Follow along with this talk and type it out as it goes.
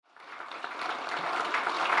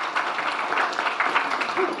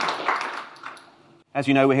As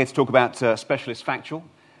you know, we're here to talk about Specialist Factual,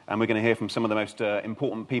 and we're going to hear from some of the most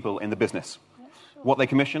important people in the business. What they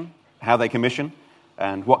commission, how they commission,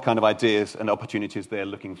 and what kind of ideas and opportunities they're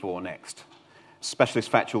looking for next. Specialist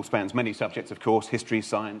Factual spans many subjects, of course: history,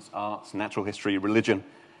 science, arts, natural history, religion.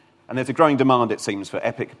 And there's a growing demand, it seems, for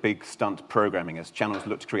epic, big stunt programming as channels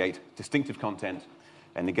look to create distinctive content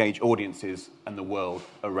and engage audiences and the world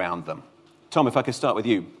around them. Tom, if I could start with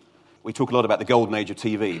you. We talk a lot about the golden age of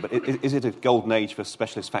TV, but is it a golden age for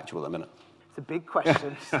Specialist Factual at the minute? It's a big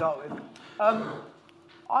question to start with.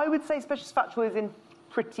 I would say Specialist Factual is in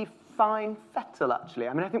pretty fine fettle, actually.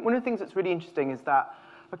 I mean, I think one of the things that's really interesting is that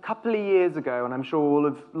a couple of years ago, and I'm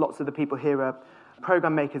sure lots of the people here are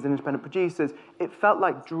program makers and independent producers, it felt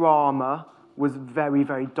like drama was very,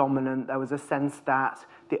 very dominant. There was a sense that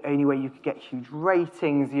the only way you could get huge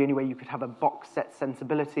ratings, the only way you could have a box set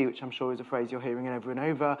sensibility, which I'm sure is a phrase you're hearing over and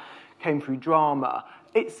over, came through drama.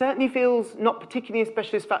 It certainly feels not particularly in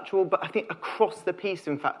Specialist Factual, but I think across the piece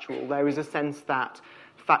in Factual, there is a sense that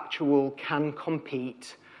Factual can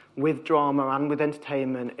compete with drama and with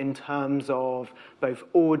entertainment in terms of both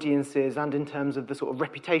audiences and in terms of the sort of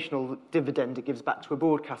reputational dividend it gives back to a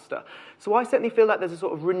broadcaster. So I certainly feel like there's a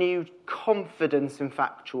sort of renewed confidence in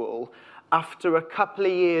Factual after a couple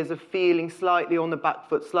of years of feeling slightly on the back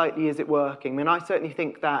foot, slightly is it working? I mean, I certainly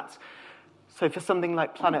think that, so for something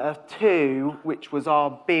like Planet Earth 2, which was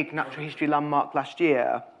our big natural history landmark last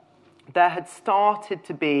year, there had started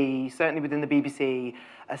to be, certainly within the BBC,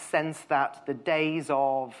 a sense that the days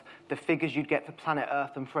of the figures you'd get for Planet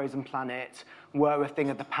Earth and Frozen Planet were a thing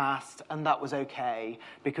of the past, and that was okay,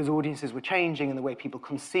 because audiences were changing and the way people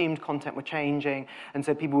consumed content were changing, and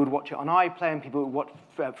so people would watch it on iPlayer and people would watch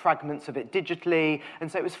fragments of it digitally, and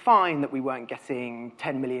so it was fine that we weren't getting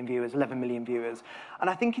 10 million viewers, 11 million viewers. And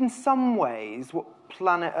I think in some ways what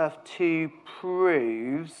Planet Earth 2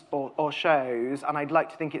 proves or shows, and I'd like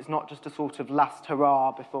to think it's not just a sort of last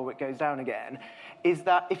hurrah before it goes down again, is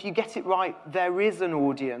that if you get it right, there is an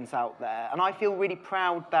audience out there. And I feel really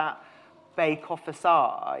proud that, Bake Off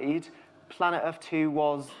aside, Planet Earth 2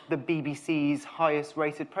 was the BBC's highest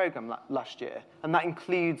rated programme last year, and that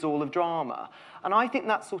includes all of drama. And I think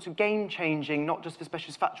that's sort of game-changing, not just for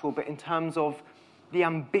Specialist Factual, but in terms of the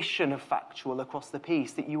ambition of Factual across the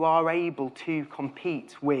piece, that you are able to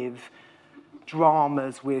compete with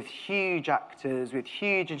dramas, with huge actors, with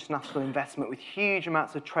huge international investment, with huge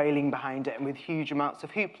amounts of trailing behind it, and with huge amounts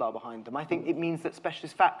of hoopla behind them. I think it means that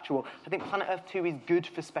Specialist Factual, I think Planet Earth 2 is good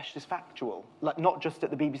for Specialist Factual, like not just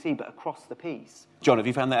at the BBC, but across the piece. John, have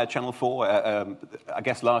you found that at Channel 4? I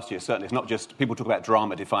guess last year, certainly, it's not just people talk about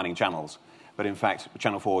drama defining channels, but in fact,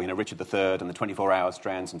 Channel 4, Richard III and the 24-hour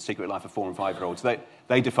strands and Secret Life of 4 and 5-year-olds,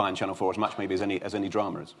 they define Channel 4 as much maybe as any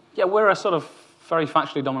drama is. Yeah, we're a sort of very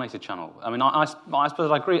factually dominated channel. I mean, I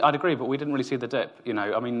suppose I'd agree, but we didn't really see the dip.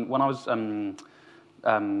 I mean, when I was going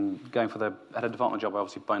for the head of department job, I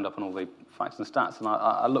obviously boned up on all the facts and stats, and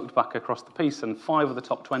I looked back across the piece, and 5 of the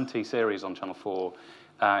top 20 series on Channel 4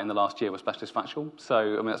 in the last year were Specialist Factual. So,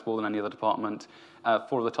 I mean, that's more than any other department. 4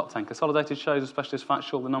 of the top 10 consolidated shows are Specialist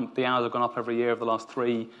Factual. The hours have gone up every year of the last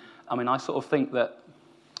 3. I mean, I sort of think that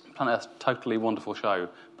Planet Earth's a totally wonderful show,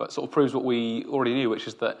 but sort of proves what we already knew, which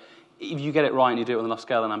is that if you get it right and you do it with enough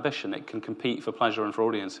scale and ambition, it can compete for pleasure and for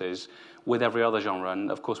audiences with every other genre. And,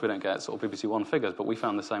 of course, we don't get sort of BBC One figures, but we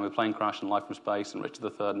found the same with Plane Crash and Life from Space and Richard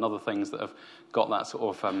III and other things that have got that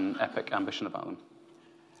sort of epic ambition about them.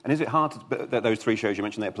 And is it hard that those 3 shows you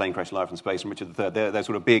mentioned there, Plane Crash, Life from Space and Richard III, they're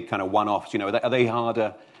sort of big kind of one-offs, are they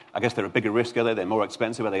harder? I guess they're a bigger risk, are they? They're more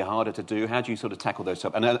expensive, are they harder to do? How do you sort of tackle those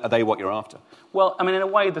stuff? And are they what you're after? Well, I mean, in a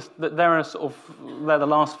way, they're the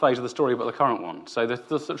last phase of the story, but the current one. So the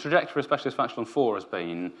sort of trajectory of Specialist Factual on 4 has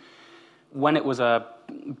been, when it was a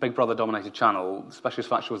Big Brother-dominated channel, Specialist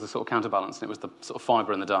Factual was the sort of counterbalance, and it was the sort of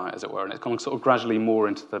fibre in the diet, as it were, and it's gone sort of gradually more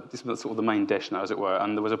into the main dish now, as it were.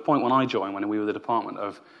 And there was a point when I joined, when we were the department,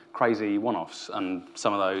 of crazy one-offs, and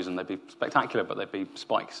some of those, and they'd be spectacular, but they'd be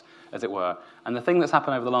spikes, as it were. And the thing that's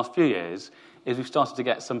happened over the last few years is we've started to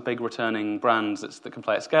get some big returning brands that can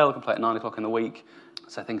play at scale, can play at 9 o'clock in the week.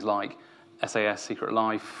 So things like SAS, Secret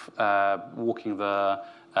Life, Walking the,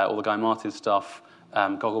 all the Guy Martin stuff.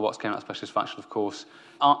 Gogglebox came out, Specialist Factual, of course.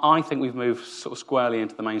 I think we've moved sort of squarely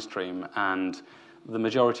into the mainstream, and the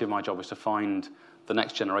majority of my job is to find the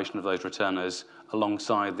next generation of those returners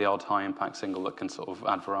alongside the odd high-impact single that can sort of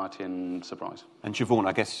add variety and surprise. And Siobhan,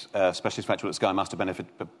 I guess Specialist Factual at Sky must have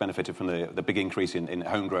benefited from the big increase in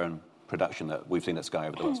homegrown production that we've seen at Sky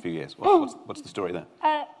over the last few years. What's the story there?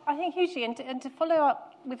 I think hugely, and to follow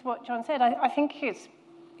up with what John said, I think it's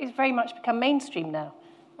very much become mainstream now.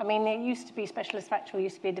 I mean, it used to be Specialist Factual,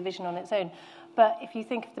 used to be a division on its own. But if you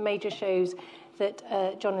think of the major shows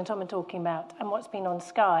that John and Tom are talking about and what's been on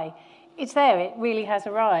Sky, it's there. It really has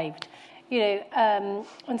arrived. You know,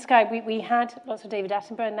 on Sky, we had lots of David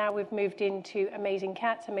Attenborough, and now we've moved into Amazing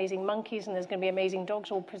Cats, Amazing Monkeys, and there's going to be Amazing Dogs,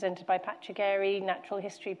 all presented by Patrick Airy, Natural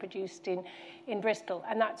History produced in Bristol.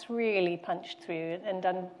 And that's really punched through and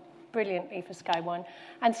done brilliantly for Sky One.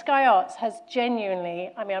 And Sky Arts has genuinely,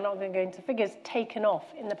 I mean, I'm not going to go into figures, taken off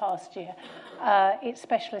in the past year. Its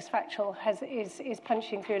Specialist Factual is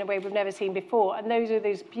punching through in a way we've never seen before. And those are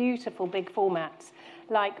those beautiful big formats,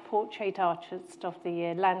 like Portrait Artist of the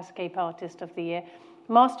Year, Landscape Artist of the Year,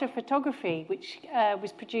 Master of Photography, which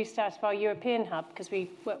was produced out of our European hub, because we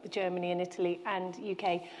work with Germany and Italy and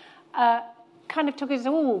UK, kind of took us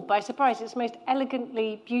all by surprise. It's the most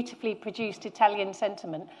elegantly, beautifully produced Italian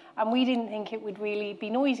sentiment, and we didn't think it would really be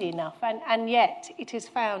noisy enough, and yet it has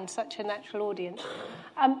found such a natural audience.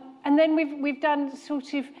 And then we've done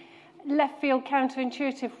sort of left field,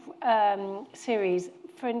 counterintuitive series.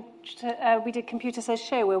 We did Computer Says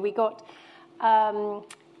Show, where we got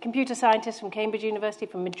computer scientists from Cambridge University,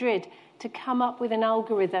 from Madrid, to come up with an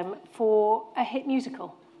algorithm for a hit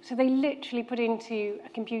musical. So they literally put into a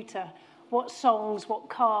computer what songs, what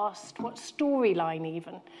cast, what storyline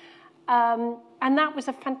even. And that was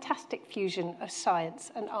a fantastic fusion of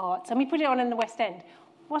science and arts. And we put it on in the West End.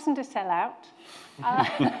 Wasn't a sellout.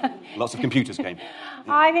 Lots of computers came.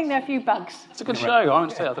 I think there are a few bugs. It's a good show, I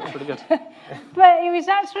wouldn't say. I thought it was really good. But it was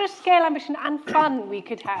that sort of scale, ambition, and fun we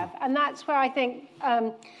could have. And that's where I think,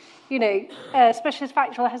 Specialist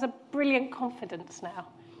Factual has a brilliant confidence now,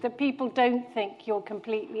 that people don't think you're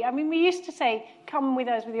completely... I mean, we used to say, come with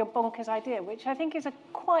us with your bonkers idea, which I think is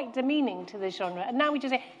quite demeaning to the genre. And now we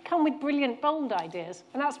just say, come with brilliant, bold ideas.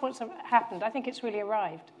 And that's what's happened. I think it's really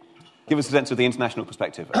arrived. Give us a sense of the international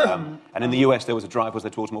perspective. And in the US, there was a drive, was there,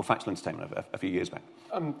 towards more factual entertainment a few years back?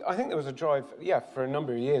 I think there was a drive, for a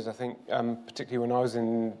number of years. I think, particularly when I was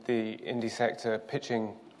in the indie sector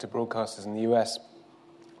pitching to broadcasters in the US,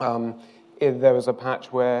 there was a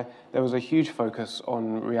patch where there was a huge focus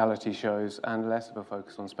on reality shows and less of a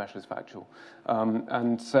focus on Specialist Factual.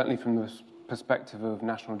 And certainly from the perspective of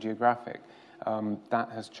National Geographic, that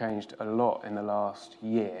has changed a lot in the last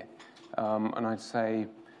year. And I'd say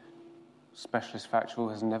Specialist Factual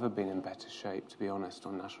has never been in better shape, to be honest,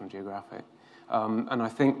 on National Geographic. And I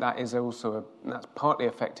think that is also that's partly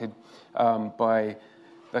affected by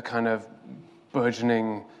the kind of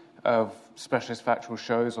burgeoning of Specialist Factual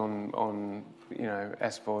shows on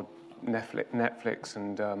SVOD, Netflix,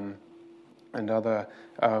 and other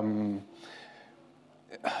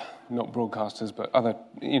not broadcasters, but other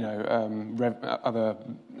other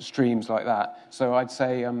streams like that. So I'd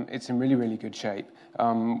say it's in really, really good shape.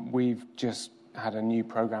 We've just had a new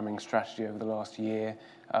programming strategy over the last year,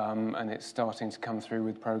 and it's starting to come through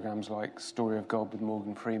with programs like Story of God with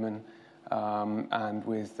Morgan Freeman, and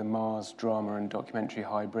with the Mars drama and documentary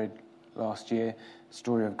hybrid last year.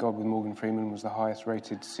 Story of God with Morgan Freeman was the highest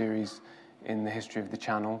rated series in the history of the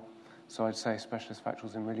channel. So I'd say Specialist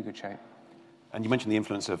Factual's in really good shape. And you mentioned the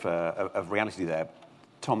influence of reality there.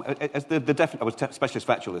 Tom, as Specialist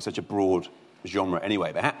Factual is such a broad genre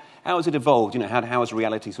anyway, but how has it evolved? How has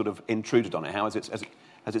reality sort of intruded on it? How has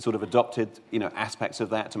it sort of adopted aspects of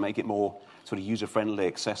that to make it more sort of user-friendly,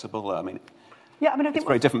 accessible? I think it's a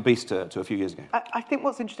very different beast to a few years ago. I think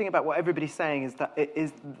what's interesting about what everybody's saying is that it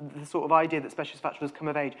is the sort of idea that Specialist Factual has come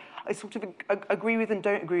of age. I sort of agree with and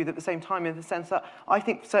don't agree with at the same time, in the sense that I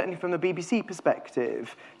think certainly from the BBC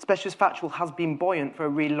perspective, Specialist Factual has been buoyant for a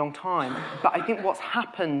really long time. But I think what's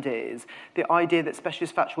happened is the idea that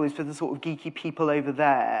Specialist Factual is for the sort of geeky people over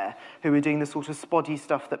there who are doing the sort of spoddy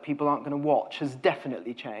stuff that people aren't going to watch has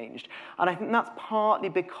definitely changed. And I think that's partly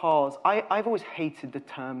because I've always hated the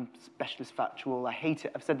term Specialist Factual. I hate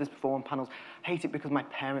it. I've said this before on panels. I hate it because my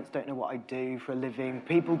parents don't know what I do for a living.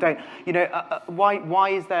 People don't, why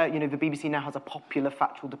is there, the BBC now has a popular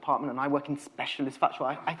factual department and I work in Specialist Factual.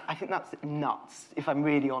 I think that's nuts, if I'm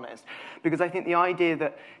really honest. Because I think the idea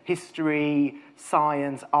that history,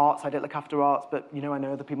 science, arts, I don't look after arts, but, I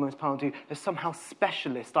know other people on this panel do, they're somehow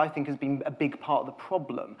specialist, I think has been a big part of the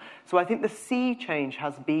problem. So I think the sea change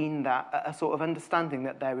has been that, a sort of understanding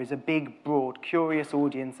that there is a big, broad, curious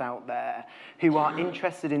audience out there who are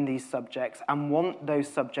interested in these subjects and want those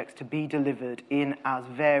subjects to be delivered in as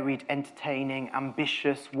varied, entertaining,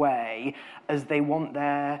 ambitious way as they want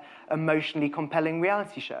their emotionally compelling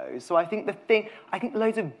reality shows. So I think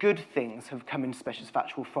loads of good things have come into Specialist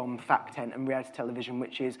Factual from Fact 10 and reality television,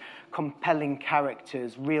 which is compelling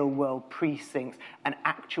characters, real-world precincts, an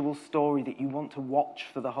actual story that you want to watch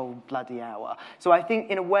for the whole bloody hour. So I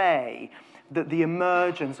think, in a way, the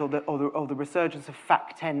emergence or the resurgence of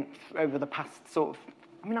Fact 10 over the past sort of,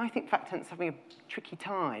 I mean, I think Fact 10's having a tricky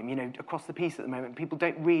time, across the piece at the moment. People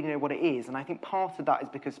don't really know what it is, and I think part of that is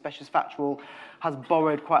because Specialist Factual has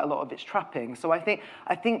borrowed quite a lot of its trappings. So I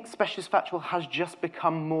think Specialist Factual has just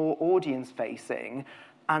become more audience-facing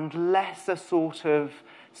and less a sort of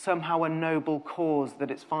somehow a noble cause that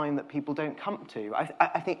it's fine that people don't come to.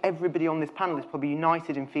 I think everybody on this panel is probably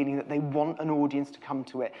united in feeling that they want an audience to come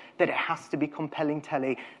to it, that it has to be compelling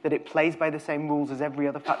telly, that it plays by the same rules as every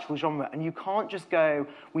other factual genre, and you can't just go,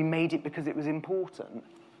 we made it because it was important.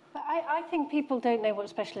 But I think people don't know what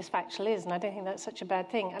Specialist Factual is, and I don't think that's such a bad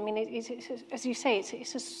thing. I mean, it's as you say,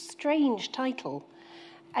 it's a strange title.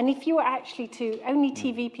 And if you were actually only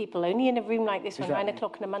TV people, only in a room like this one, 9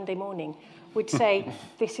 o'clock on a Monday morning, would say,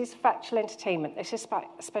 this is factual entertainment, this is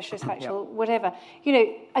Specialist Factual, whatever.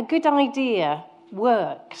 A good idea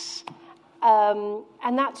works.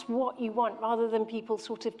 And that's what you want, rather than people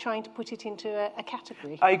sort of trying to put it into a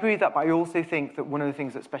category. I agree with that, but I also think that one of the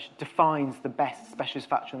things that defines the best Specialist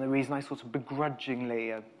Factual, and the reason I sort of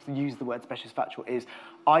begrudgingly use the word Specialist Factual, is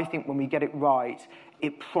I think when we get it right,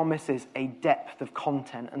 it promises a depth of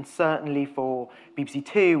content, and certainly for BBC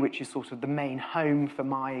Two, which is sort of the main home for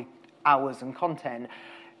my hours and content,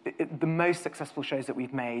 the most successful shows that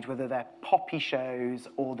we've made, whether they're poppy shows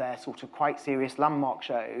or they're sort of quite serious landmark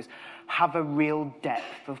shows, have a real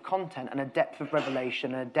depth of content and a depth of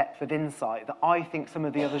revelation and a depth of insight that I think some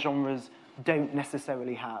of the other genres don't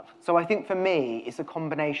necessarily have. So I think for me, it's a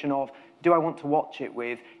combination of, do I want to watch it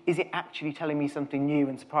with, is it actually telling me something new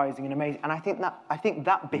and surprising and amazing? And I think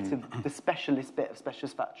that bit of the specialist bit of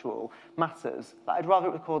Specialist Factual matters. I'd rather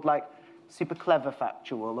it was called like super clever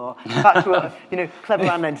factual or factual, clever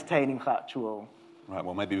and entertaining factual. Right,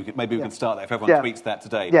 well, maybe we can start there. If everyone tweets that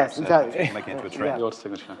today, yes, exactly. Make it into a trend. Your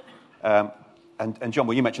signature. And John,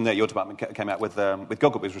 well, you mentioned there your department came out with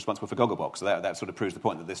Gogglebox, was responsible for Gogglebox, so that sort of proves the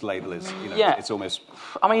point that this label is, it's almost...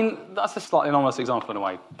 I mean, that's a slightly anomalous example in a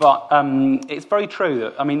way, but it's very true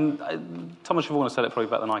that, I mean, Thomas Siobhan has said it probably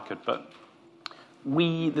better than I could, but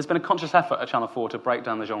there's been a conscious effort at Channel 4 to break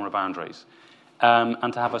down the genre boundaries.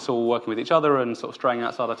 And to have us all working with each other and sort of straying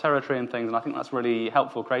outside our territory and things, and I think that's really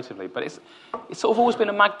helpful creatively. But it's sort of always been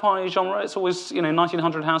a magpie genre. It's always,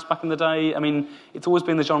 1900 House back in the day. I mean, it's always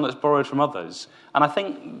been the genre that's borrowed from others. And I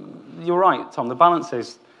think you're right, Tom. The balance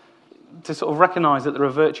is to sort of recognise that there are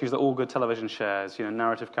virtues that all good television shares.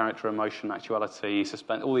 Narrative, character, emotion, actuality,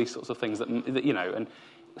 suspense, all these sorts of things that and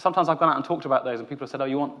sometimes I've gone out and talked about those, and people have said, "Oh,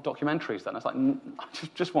 you want documentaries?" Then it's like, I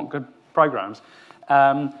just want good programmes.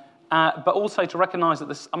 But also to recognise that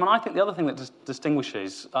this... I mean, I think the other thing that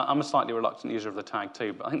distinguishes... I'm a slightly reluctant user of the tag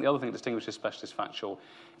too, but I think the other thing that distinguishes Specialist Factual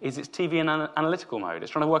is its TV and analytical mode.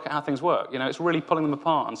 It's trying to work out how things work. It's really pulling them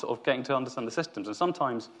apart and sort of getting to understand the systems. And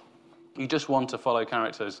sometimes you just want to follow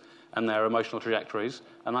characters and their emotional trajectories,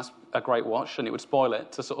 and that's a great watch, and it would spoil it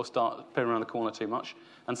to sort of start peering around the corner too much.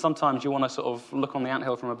 And sometimes you want to sort of look on the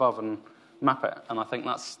anthill from above and map it, and I think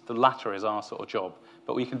the latter is our sort of job.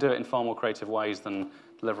 But we can do it in far more creative ways than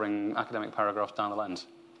delivering academic paragraphs down the lens.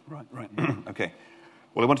 Right. Okay.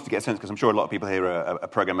 Well, I wanted to get a sense, because I'm sure a lot of people here are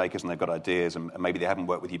program makers and they've got ideas, and maybe they haven't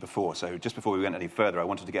worked with you before. So just before we went any further, I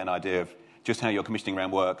wanted to get an idea of just how your commissioning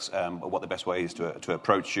round works, what the best way is to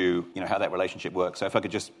approach you, how that relationship works. So if I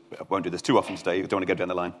could I won't do this too often today, I don't want to go down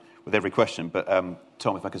the line with every question, but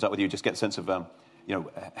Tom, if I could start with you, just get a sense of,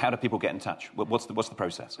 how do people get in touch? What's the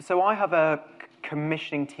process? So I have a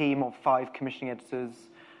commissioning team of 5 commissioning editors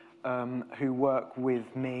who work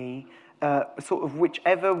with me. Sort of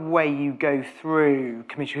whichever way you go through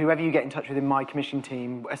commission, whoever you get in touch with in my commissioning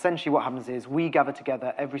team, essentially what happens is we gather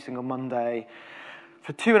together every single Monday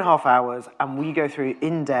for 2.5 hours, and we go through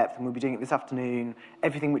in depth, and we'll be doing it this afternoon,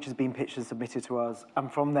 everything which has been pitched and submitted to us,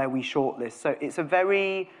 and from there we shortlist. So it's a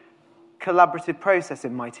very collaborative process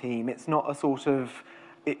in my team. It's not a sort of...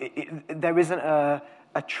 there isn't a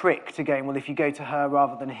trick to going, well, if you go to her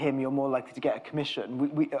rather than him, you're more likely to get a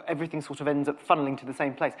commission. Everything sort of ends up funneling to the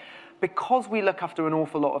same place. Because we look after an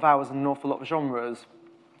awful lot of hours and an awful lot of genres,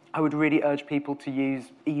 I would really urge people to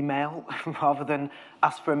use email rather than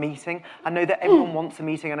ask for a meeting. I know that everyone wants a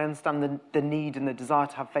meeting, and I understand the need and the desire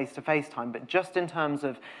to have face-to-face time, but just in terms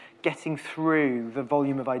of getting through the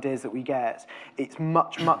volume of ideas that we get, it's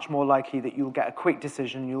much, much more likely that you'll get a quick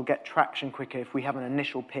decision, you'll get traction quicker if we have an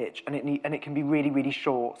initial pitch, and it can be really, really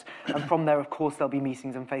short. And from there, of course, there'll be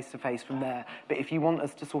meetings and face-to-face from there. But if you want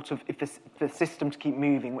us to sort of, if the system to keep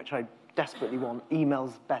moving, which I desperately want,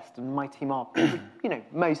 email's best, and my team are,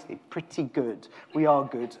 mostly pretty good. We are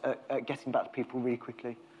good at getting back to people really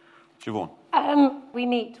quickly. Siobhan? We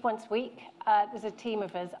meet once a week. There's a team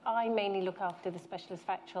of us. I mainly look after the Specialist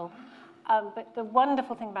Factual. But the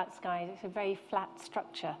wonderful thing about Sky is it's a very flat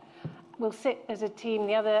structure. We'll sit as a team,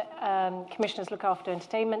 the other commissioners look after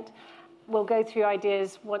entertainment. We'll go through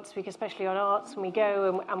ideas once a week, especially on arts, and we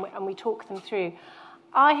go and we talk them through.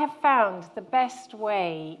 I have found the best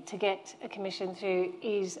way to get a commission through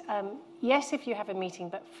is, yes, if you have a meeting,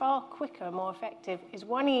 but far quicker and more effective is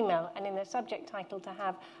one email, and in the subject title to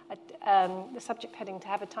have the subject heading to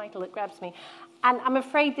have a title that grabs me. And I'm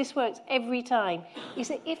afraid this works every time. Is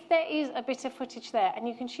that if there is a bit of footage there, and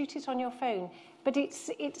you can shoot it on your phone, but it's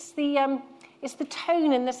the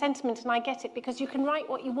tone and the sentiment, and I get it, because you can write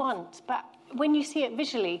what you want, but when you see it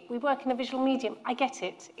visually, we work in a visual medium, I get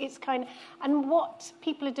it. It's kind of, and what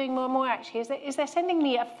people are doing more and more actually is they're sending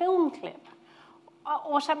me a film clip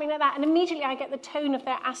or something like that, and immediately I get the tone of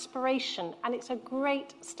their aspiration, and it's a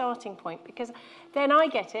great starting point, because then I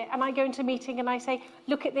get it, and I go into a meeting and I say,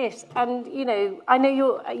 look at this, and you know, I know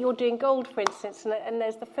you're doing Gold, for instance, and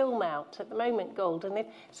there's the film out at the moment, Gold, and if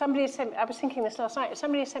somebody has sent, I was thinking this last night, if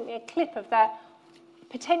somebody has sent me a clip of that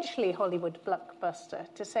potentially Hollywood blockbuster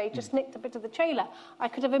to say, just nicked a bit of the trailer, I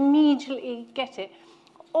could have immediately get it.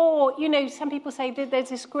 Or, you know, some people say that there's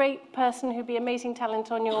this great person who'd be amazing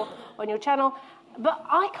talent on your channel, but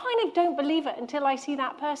I kind of don't believe it until I see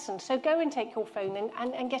that person. So go and take your phone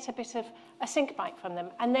and get a bit of a sync bite from them,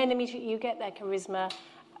 and then immediately you get their charisma,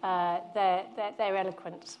 their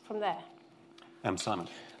eloquence from there. Simon.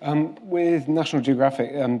 With National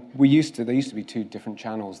Geographic, there used to be two different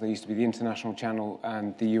channels. There used to be the international channel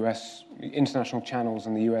and the US, international channels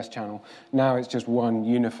and the US channel. Now it's just one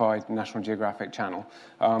unified National Geographic channel.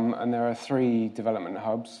 And there are 3 development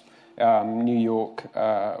hubs, New York,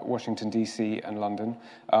 Washington, D.C. and London.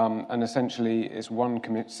 And essentially it's one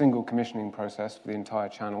single commissioning process for the entire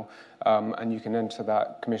channel. And you can enter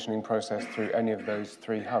that commissioning process through any of those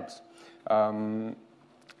 3 hubs.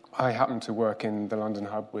 I happen to work in the London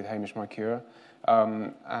hub with Hamish Maikura,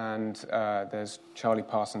 and there's Charlie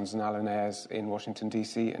Parsons and Alan Ayres in Washington,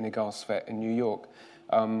 D.C., and Igal Svet in New York.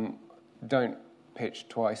 Don't pitch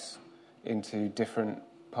twice into different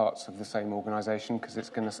parts of the same organisation, because it's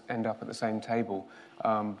going to end up at the same table,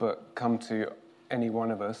 but come to any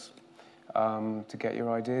one of us to get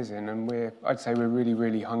your ideas in. And I'd say we're really,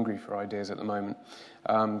 really hungry for ideas at the moment,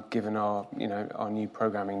 given our new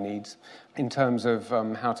programming needs. In terms of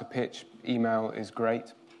how to pitch, email is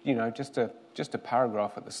great. Just a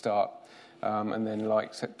paragraph at the start, and then,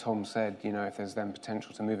 like Tom said, if there's then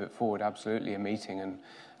potential to move it forward, absolutely a meeting and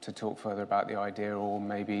to talk further about the idea, or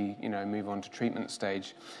maybe move on to treatment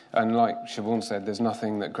stage. And like Siobhan said, there's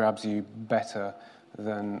nothing that grabs you better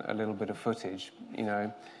than a little bit of footage.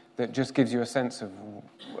 That just gives you a sense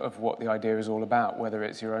of what the idea is all about, whether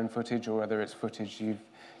it's your own footage or whether it's footage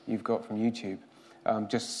you've got from YouTube.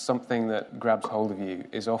 Just something that grabs hold of you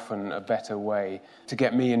is often a better way to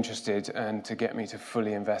get me interested and to get me to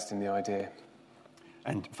fully invest in the idea.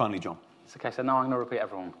 And finally, John. It's okay, so now I'm going to repeat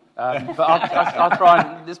everyone. But I'll try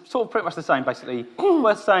and... It's sort of pretty much the same, basically.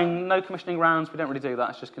 Worth saying, no commissioning rounds. We don't really do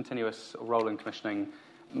that. It's just continuous rolling commissioning.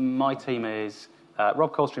 My team is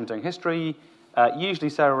Rob Coldstream doing history, usually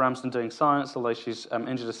Sarah Ramsden doing science, although she's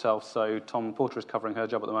injured herself, so Tom Porter is covering her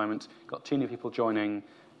job at the moment. Got 2 new people joining,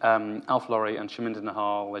 Alf Laurie and Shaminda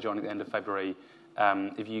Nahal. They're joining at the end of February.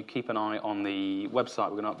 If you keep an eye on the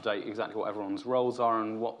website, we're going to update exactly what everyone's roles are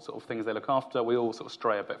and what sort of things they look after. We all sort of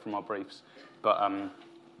stray a bit from our briefs, but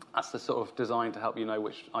that's the sort of design to help you know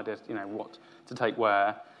which ideas, what to take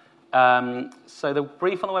where. So the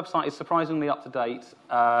brief on the website is surprisingly up to date.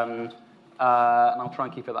 And I'll try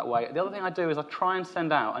and keep it that way. The other thing I do is I try and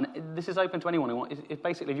send out, and this is open to anyone who wants,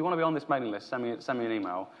 basically, if you want to be on this mailing list, send me an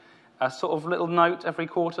email. A sort of little note every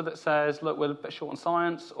quarter that says, look, we're a bit short on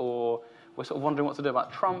science, or we're sort of wondering what to do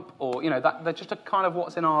about Trump, or, they're just a kind of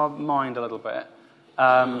what's in our mind a little bit.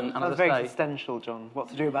 And that's very existential, John. What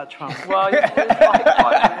to do about Trump? Well, it's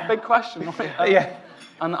quite a big question, right? Yeah.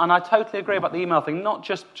 And I totally agree about the email thing, not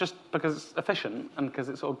just because it's efficient and because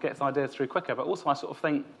it sort of gets ideas through quicker, but also I sort of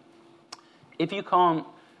think, if you can't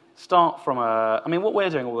start from what we're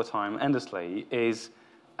doing all the time, endlessly, is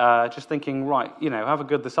just thinking, right, however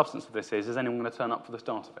good the substance of this is anyone going to turn up for the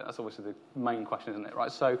start of it? That's obviously the main question, isn't it,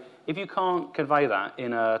 right? So if you can't convey that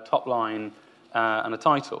in a top line and a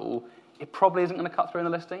title, it probably isn't going to cut through in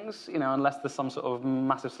the listings, unless there's some sort of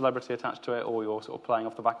massive celebrity attached to it or you're sort of playing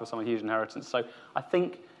off the back of some huge inheritance. So I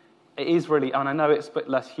think it is really, and I know it's a bit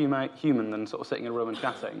less human than sort of sitting in a room and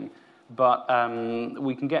chatting, But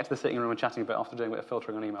we can get to the sitting room and chatting a bit after doing a bit of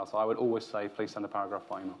filtering on email, so I would always say, please send a paragraph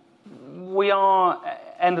by email. We are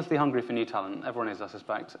endlessly hungry for new talent. Everyone is, I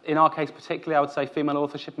suspect. In our case particularly, I would say female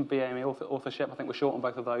authorship and BAME authorship. I think we're short on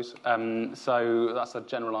both of those. So that's a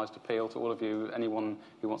generalised appeal to all of you. Anyone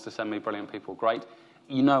who wants to send me brilliant people, great.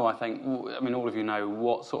 You know, I mean, all of you know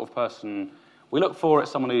what sort of person we look for.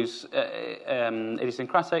 It's someone who's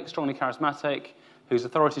idiosyncratic, strongly charismatic, whose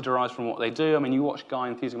authority derives from what they do. I mean, you watch Guy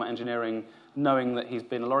enthusing about engineering, knowing that he's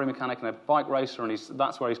been a lorry mechanic and a bike racer, and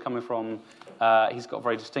that's where he's coming from. He's got a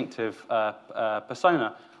very distinctive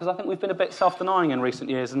persona. Because I think we've been a bit self-denying in recent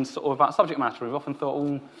years and sort of about subject matter. We've often thought,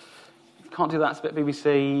 oh, can't do that, it's a bit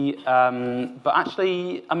BBC. But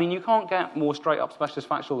actually, I mean, you can't get more straight-up specialist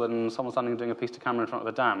factual than someone standing and doing a piece to camera in front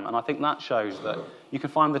of a dam. And I think that shows that you can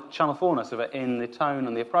find the Channel 4-ness of it in the tone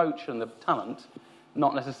and the approach and the talent,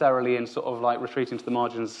 not necessarily in sort of like retreating to the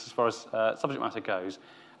margins as far as subject matter goes.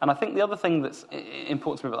 And I think the other thing that's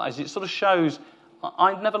important to me about that is it sort of shows...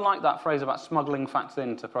 I never liked that phrase about smuggling facts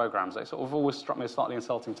into programmes. It sort of always struck me as slightly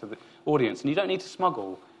insulting to the audience. And you don't need to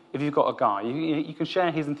smuggle if you've got a guy. You can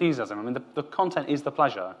share his enthusiasm. I mean, the content is the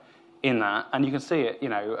pleasure in that, and you can see it,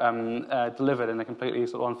 delivered in a completely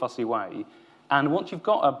sort of unfussy way. And once you've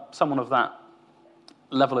got someone of that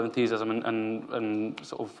level of enthusiasm and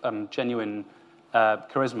sort of genuine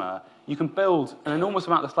charisma, you can build an enormous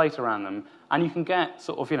amount of slate around them, and you can get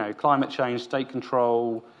sort of, climate change, state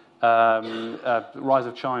control, rise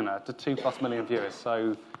of China to 2+ million viewers.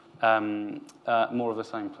 So more of the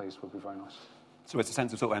same, please, would be very nice. So it's a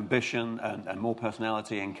sense of sort of ambition and more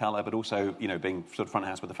personality and colour, but also, being sort of front of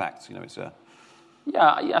house with the facts.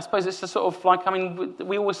 Yeah, I suppose it's a sort of like, I mean,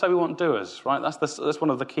 we always say we want doers, right? That's one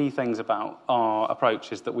of the key things about our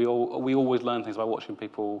approach, is that we always learn things by watching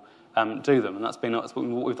people do them, and that's what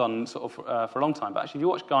we've done sort of for a long time. But actually, if you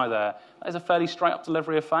watch Guy there, that is a fairly straight-up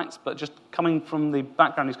delivery of facts, but just coming from the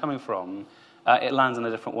background he's coming from, it lands in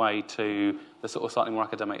a different way to the sort of slightly more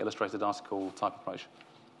academic, illustrated article type approach.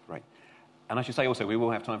 Right. And I should say also, we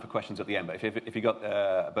will have time for questions at the end, but if you've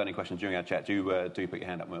got burning questions during our chat, do put your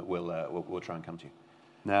hand up and we'll try and come to you.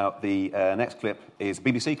 Now, the next clip is a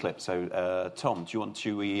BBC clip. So, Tom, do you want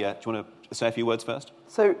to say a few words first?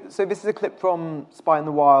 So this is a clip from Spy in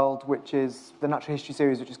the Wild, which is the natural history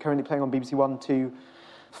series, which is currently playing on BBC One 2.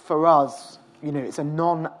 For us, it's a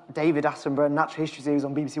non-David Attenborough natural history series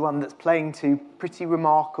on BBC One that's playing to pretty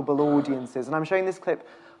remarkable audiences. And I'm showing this clip.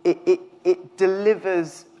 It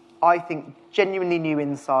delivers, I think, genuinely new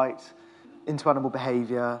insight into animal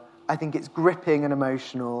behaviour. I think it's gripping and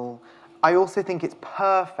emotional. I also think it's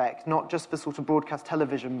perfect, not just for sort of broadcast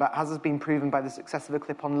television, but as has been proven by the success of a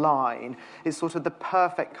clip online, it's sort of the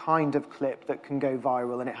perfect kind of clip that can go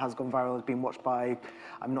viral, and it has gone viral. It's been watched by,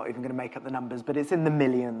 I'm not even going to make up the numbers, but it's in the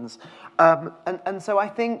millions. And so I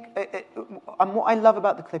think, and what I love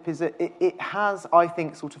about the clip is that it has, I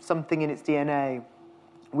think, sort of something in its DNA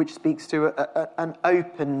which speaks to an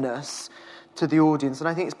openness to the audience. And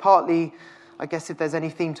I think it's partly, I guess if there's any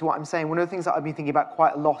theme to what I'm saying, one of the things that I've been thinking about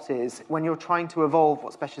quite a lot is when you're trying to evolve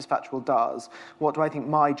what Specialist Factual does, what do I think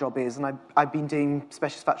my job is? And I've been doing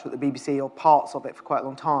Specialist Factual at the BBC, or parts of it, for quite a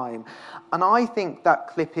long time. And I think that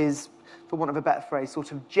clip is, for want of a better phrase,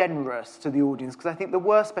 sort of generous to the audience, because I think the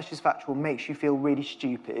worst Specialist Factual makes you feel really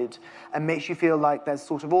stupid and makes you feel like there's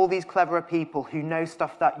sort of all these cleverer people who know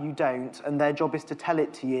stuff that you don't, and their job is to tell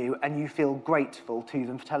it to you, and you feel grateful to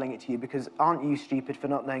them for telling it to you, because aren't you stupid for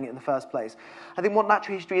not knowing it in the first place? I think what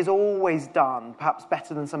natural history has always done, perhaps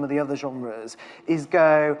better than some of the other genres, is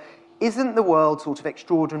go, isn't the world sort of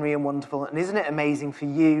extraordinary and wonderful, and isn't it amazing for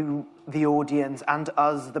you, the audience, and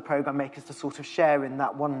us, the programme makers, to sort of share in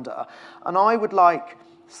that wonder? And I would like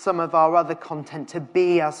some of our other content to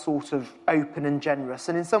be as sort of open and generous.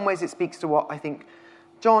 And in some ways it speaks to what I think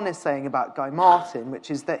John is saying about Guy Martin, which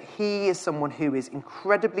is that he is someone who is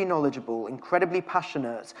incredibly knowledgeable, incredibly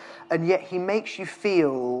passionate, and yet he makes you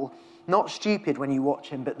feel not stupid when you watch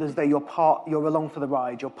him, but as though you're along for the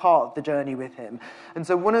ride, you're part of the journey with him. And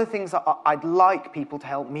so one of the things that I'd like people to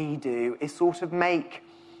help me do is sort of make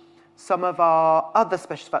some of our other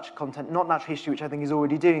Specialist Factual content, not natural history, which I think is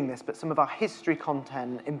already doing this, but some of our history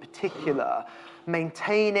content in particular,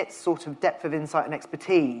 maintain its sort of depth of insight and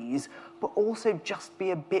expertise, but also just be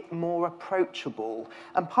a bit more approachable.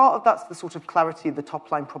 And part of that's the sort of clarity of the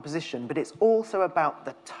top-line proposition, but it's also about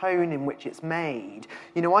the tone in which it's made.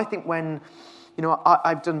 I think when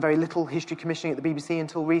I've done very little history commissioning at the BBC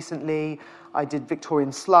until recently. I did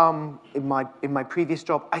Victorian Slum in my previous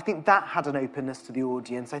job. I think that had an openness to the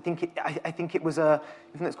audience. I think it was even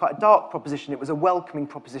though it's quite a dark proposition, it was a welcoming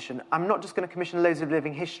proposition. I'm not just going to commission loads of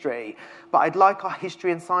living history, but I'd like our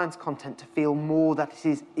history and science content to feel more that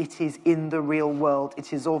it is in the real world,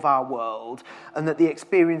 it is of our world, and that the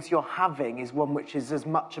experience you're having is one which is as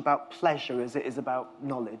much about pleasure as it is about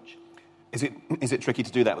knowledge. Is it tricky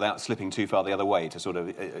to do that without slipping too far the other way, to sort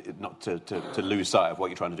of not to lose sight of what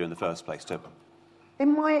you're trying to do in the first place?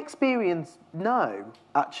 In my experience, no.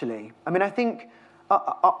 Actually, I mean, I think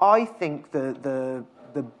the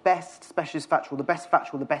best specialist factual, the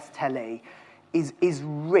best telly, is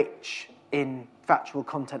rich in factual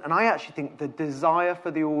content, and I actually think the desire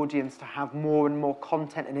for the audience to have more and more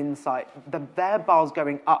content and insight, their bar's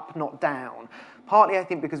going up, not down. Partly, I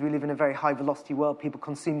think, because we live in a very high-velocity world, people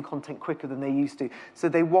consume content quicker than they used to. So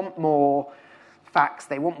they want more facts,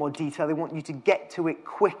 they want more detail, they want you to get to it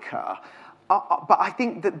quicker. But I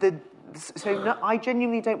think that I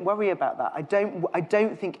genuinely don't worry about that. I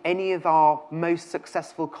don't think any of our most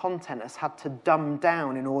successful content has had to dumb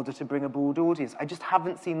down in order to bring a broad audience. I just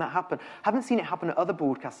haven't seen that happen. Haven't seen it happen at other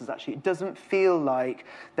broadcasters, actually. It doesn't feel like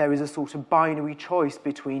there is a sort of binary choice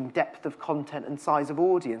between depth of content and size of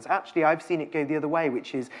audience. Actually, I've seen it go the other way,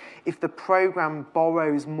 which is if the programme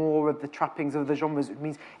borrows more of the trappings of the genres, it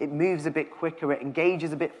means it moves a bit quicker, it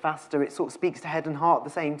engages a bit faster, it sort of speaks to head and heart at the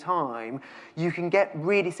same time, you can get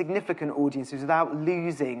really significant audiences without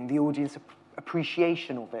losing the audience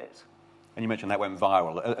appreciation of it. And you mentioned that went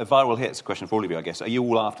viral. A viral hit's a question for all of you, I guess. Are you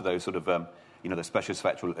all after those sort of, the specialist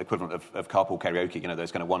factual equivalent of carpool karaoke,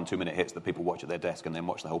 those kind of 1-2 minute hits that people watch at their desk and then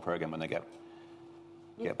watch the whole programme when they get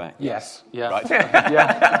back? Yes. Yeah. Right.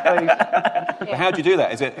 Yeah. But how do you do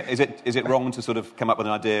that? Is it wrong to sort of come up with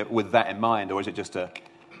an idea with that in mind, or is it just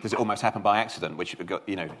does it almost happen by accident, which,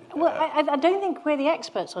 Well, I don't think we're the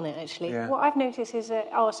experts on it, actually. Yeah. What I've noticed is that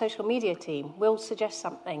our social media team will suggest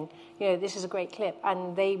something, this is a great clip,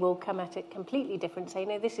 and they will come at it completely different, say,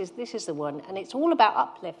 no, this is the one. And it's all about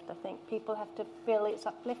uplift, I think. People have to feel it's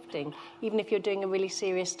uplifting, even if you're doing a really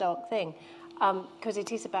serious, dark thing, because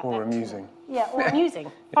it is about... Or amusing. Yeah, or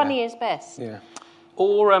amusing. Funny is best. Yeah.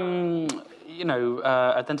 Or,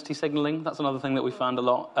 identity signalling, that's another thing that we found a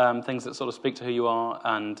lot. Things that sort of speak to who you are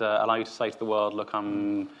and allow you to say to the world, look,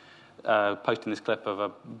 I'm posting this clip of a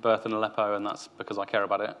birth in Aleppo, and that's because I care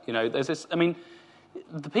about it. There's this,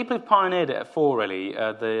 the people who've pioneered it at 4, really,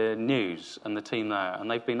 the news and the team there, and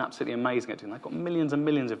they've been absolutely amazing at doing it. They've got millions and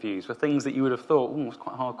millions of views for things that you would have thought, it's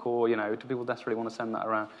quite hardcore, do people desperately want to send that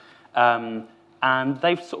around? And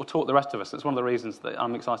they've sort of taught the rest of us. It's one of the reasons that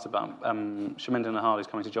I'm excited about Shaminda Nahar, who's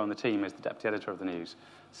coming to join the team, is the deputy editor of the news.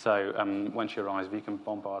 So when she arrives, if you can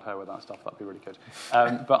bombard her with that stuff, that'd be really good.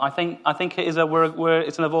 But I think it is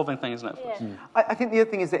it's an evolving thing, isn't it? Yeah. I think the other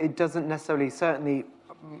thing is that it doesn't necessarily, certainly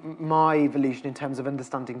my evolution in terms of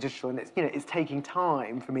understanding digital, and it's taking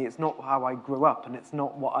time for me. It's not how I grew up, and it's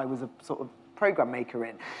not what I was a sort of program maker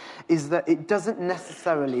in, is that it doesn't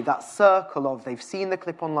necessarily, that circle of they've seen the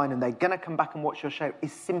clip online and they're going to come back and watch your show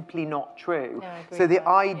is simply not true. No, I agree so the with that,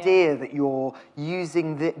 idea that you're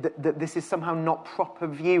using, that this is somehow not proper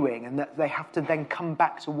viewing and that they have to then come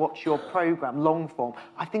back to watch your program long form,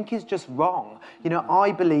 I think is just wrong.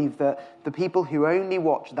 I believe that the people who only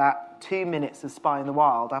watch that 2 minutes of Spy in the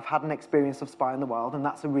Wild, I've had an experience of Spy in the Wild, and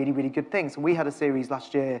that's a really, really good thing. So we had a series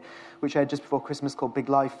last year, which aired just before Christmas, called Big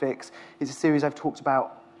Life Fix. It's a series I've talked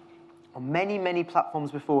about on many, many platforms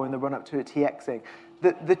before in the run-up to it TXing.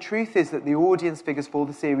 The truth is that the audience figures for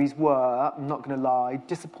the series were, I'm not going to lie,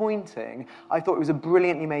 disappointing. I thought it was a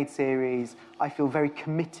brilliantly made series. I feel very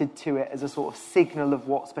committed to it as a sort of signal of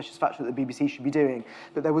what Specialist Factual at the BBC should be doing.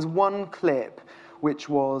 But there was one clip which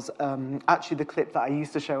was actually the clip that I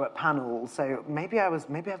used to show at panels. So maybe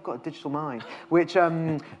I've got a digital mind,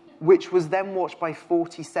 which was then watched by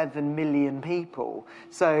 47 million people.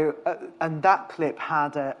 So, and that clip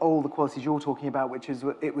had all the qualities you're talking about, which is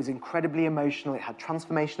it was incredibly emotional. It had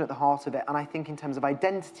transformation at the heart of it, and I think in terms of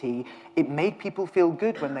identity, it made people feel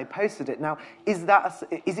good when they posted it. Now, is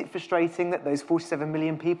it frustrating that those 47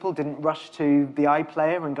 million people didn't rush to the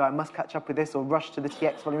iPlayer and go, I must catch up with this, or rush to the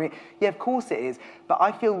TX volume? Yeah, of course it is. But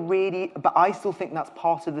I still think that's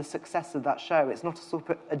part of the success of that show. It's not a sort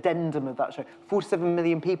of addendum of that show. 47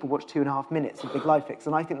 million people watched 2.5 minutes of Big Life Fix,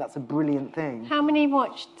 and I think that's a brilliant thing. How many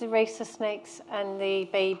watched the Race of Snakes and the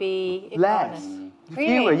Baby Iguana? Less.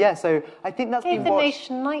 Really? Fewer, yeah. So I think that's Gave been the watched.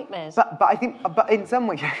 nation nightmares. But in some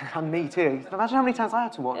way, and me too. Imagine how many times I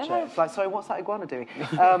had to watch Yeah. it. It's like, sorry, what's that iguana doing?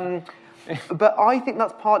 But I think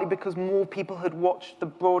that's partly because more people had watched the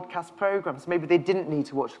broadcast programmes. Maybe they didn't need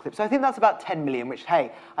to watch the clips. So I think that's about 10 million, which,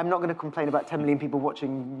 hey, I'm not going to complain about 10 million people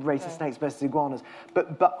watching racist snakes versus iguanas.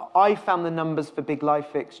 But I found the numbers for Big Live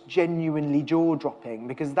Fix genuinely jaw-dropping,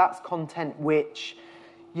 because that's content which,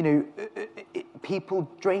 you know, people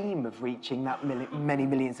dream of reaching that many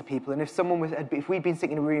millions of people. And if we'd been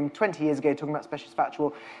sitting in a room 20 years ago talking about Specialist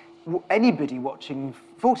Factual, anybody watching,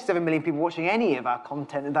 47 million people watching any of our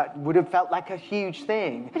content, that would have felt like a huge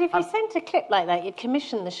thing. But if you sent a clip like that, you'd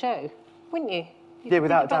commission the show, wouldn't you? Yeah,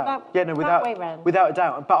 without a doubt. Without a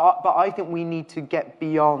doubt. But I think we need to get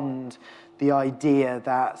beyond the idea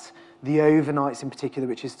that the overnights in particular,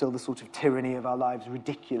 which is still the sort of tyranny of our lives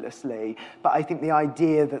ridiculously, but I think the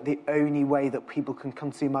idea that the only way that people can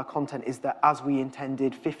consume our content is that, as we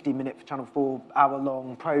intended, 50-minute for Channel 4,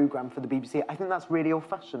 hour-long programme for the BBC, I think that's really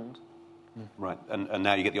old-fashioned. Right, and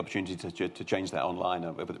now you get the opportunity to change that online,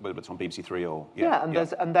 whether it's on BBC Three or...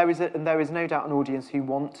 And there is no doubt an audience who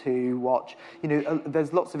want to watch. You know,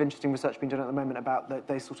 there's lots of interesting research being done at the moment about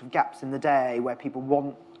those sort of gaps in the day where people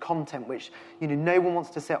want content which, you know, no one wants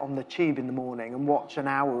to sit on the tube in the morning and watch an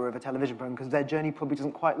hour of a television programme because their journey probably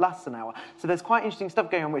doesn't quite last an hour. So there's quite interesting stuff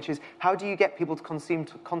going on, which is how do you get people to consume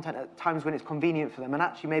content at times when it's convenient for them, and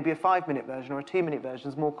actually maybe a 5-minute version or a 2-minute version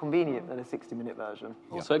is more convenient than a 60-minute version.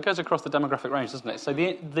 Yeah. So it goes across the demographic range, doesn't it? So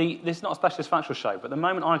this is not a Specialist Factual show, but the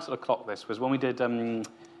moment I sort of clocked this was when we did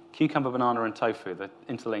Cucumber, Banana and Tofu, the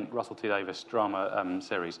interlinked Russell T Davies drama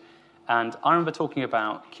series. And I remember talking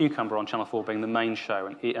about Cucumber on Channel 4 being the main show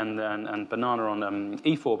and Banana on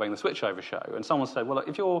E4 being the switchover show. And someone said, well,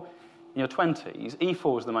 if you're in your 20s,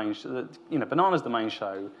 E4 is the main show, Banana's the main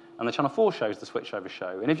show, and the Channel 4 show is the switchover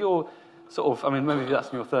show. And if you're sort of, I mean, maybe that's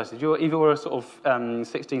in your 30s, if you're sort of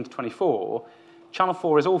 16 to 24, Channel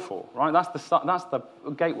 4 is awful, right? That's the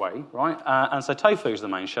gateway, right? And so Tofu is the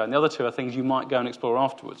main show, and the other two are things you might go and explore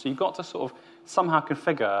afterwards. So you've got to sort of somehow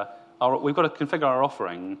configure our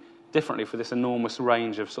offering differently for this enormous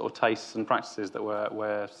range of sort of tastes and practices that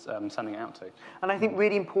we're sending it out to. And I think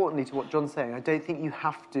really importantly to what John's saying, I don't think you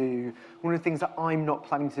have to... One of the things that I'm not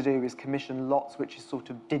planning to do is commission lots which is sort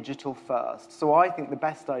of digital first. So I think the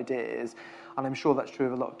best idea is, and I'm sure that's true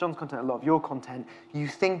of a lot of John's content, a lot of your content, you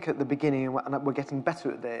think at the beginning, and we're getting better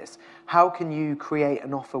at this, how can you create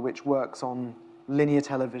an offer which works on linear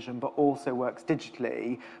television but also works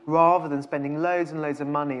digitally, rather than spending loads and loads of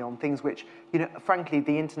money on things which, you know, frankly,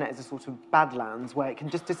 the internet is a sort of badlands where it can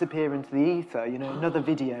just disappear into the ether, you know, another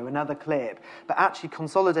video, another clip, but actually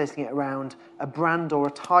consolidating it around a brand or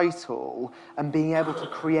a title and being able to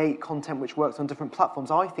create content which works on different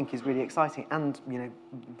platforms, I think is really exciting and, you know,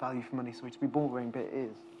 value for money, sorry to be boring, but it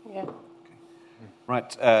is. Yeah. Right,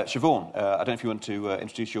 Siobhan, I don't know if you want to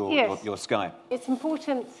introduce your Sky. It's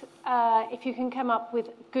important if you can come up with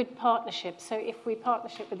good partnerships. So if we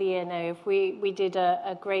partnership with the ENO, if we did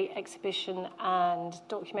a great exhibition and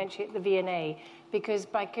documentary at the V&A, because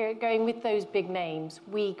by going with those big names,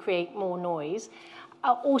 we create more noise.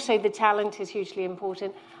 Also, the talent is hugely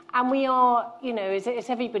important. And we are, you know, as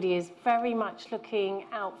everybody is, very much looking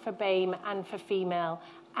out for BAME and for female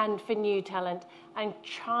and for new talent, and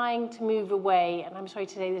trying to move away, and I'm sorry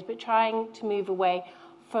to say this, but trying to move away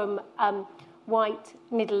from white,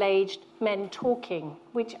 middle-aged men talking,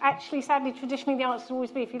 which actually, sadly, traditionally the arts has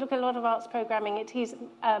always been. If you look at a lot of arts programming, it is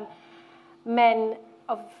men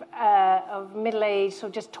of middle age, so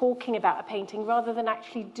just talking about a painting rather than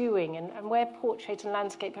actually doing. And where portrait and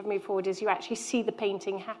landscape have moved forward is you actually see the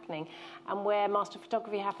painting happening. And where master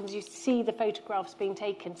photography happens, you see the photographs being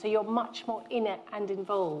taken. So you're much more in it and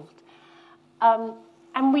involved.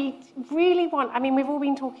 And we really want, I mean, we've all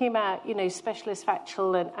been talking about, you know, Specialist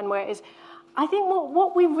Factual and where it is. I think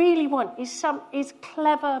what we really want is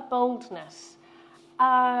clever boldness.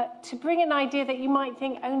 To bring an idea that you might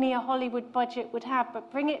think only a Hollywood budget would have,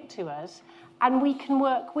 but bring it to us, and we can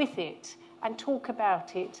work with it and talk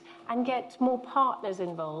about it and get more partners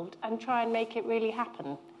involved and try and make it really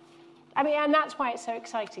happen. I mean, and that's why it's so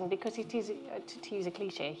exciting, because it is, to use a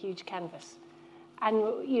cliche, a huge canvas. And,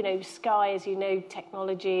 you know, Sky, as you know,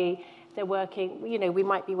 technology, they're working, you know, we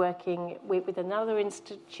might be working with another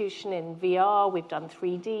institution in VR, we've done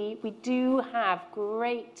 3D. We do have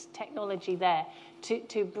great technology there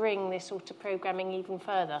to bring this sort of programming even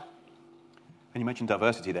further. And you mentioned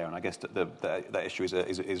diversity there, and I guess that issue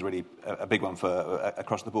is really a big one for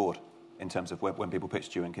across the board in terms of when people pitch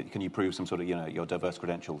to you, and can you prove some sort of, you know, your diverse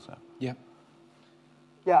credentials? Yeah.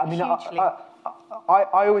 Yeah, I mean,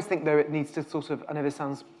 I always think, though, it needs to sort of, I know this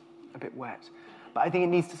sounds a bit wet, but I think it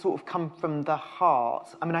needs to sort of come from the heart.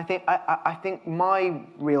 I mean, I think my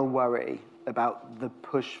real worry about the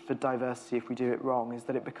push for diversity if we do it wrong is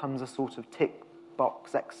that it becomes a sort of tick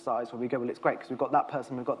box exercise where we go, well, it's great because we've got that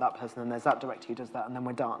person, and there's that director who does that, and then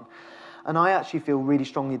we're done. And I actually feel really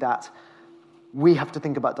strongly that we have to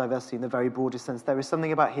think about diversity in the very broadest sense. There is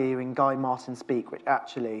something about hearing Guy Martin speak, which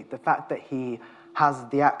actually, the fact that he has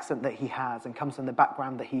the accent that he has and comes from the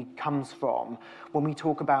background that he comes from, when we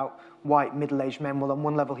talk about white middle-aged men, well, on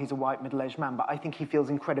one level he's a white middle-aged man, but I think he feels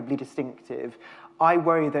incredibly distinctive. I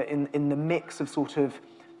worry that in the mix of sort of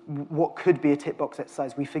what could be a tick box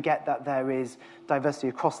exercise, we forget that there is diversity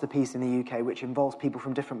across the piece in the UK, which involves people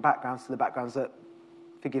from different backgrounds to the backgrounds that,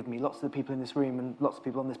 forgive me, lots of the people in this room and lots of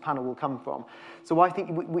people on this panel will come from. So I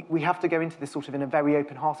think we have to go into this sort of in a very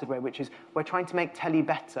open-hearted way, which is we're trying to make telly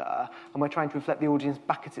better and we're trying to reflect the audience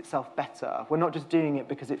back at itself better. We're not just doing it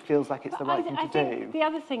because it feels like it's the right thing to do. I think the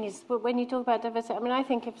other thing is, when you talk about diversity, I mean, I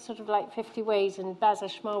think of sort of like 50 Ways and Baz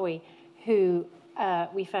Ashmawi, who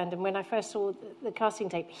we found, and when I first saw the casting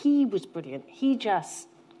tape, he was brilliant. He just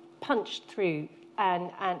punched through,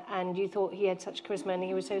 and you thought he had such charisma and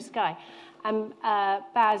he was so Sky. And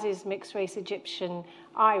Baz is mixed race Egyptian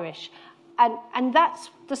Irish, and that's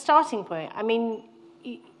the starting point. I mean,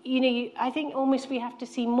 I think almost we have to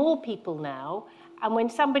see more people now, and when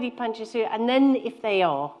somebody punches through, and then if they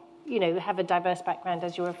are, have a diverse background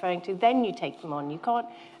as you're referring to, then you take them on. You can't.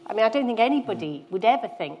 I mean, I don't think anybody would ever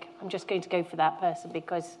think I'm just going to go for that person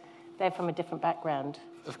because they're from a different background.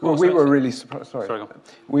 Well, we were really surprised.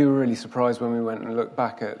 We were really surprised when we went and looked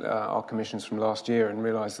back at our commissions from last year and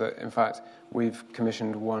realised that, in fact, we've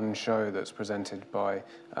commissioned one show that's presented by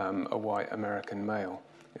a white American male.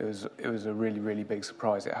 It was a really, really big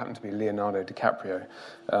surprise. It happened to be Leonardo DiCaprio,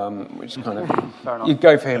 which kind of you'd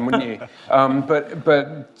go for him, wouldn't you?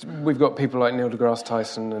 But we've got people like Neil deGrasse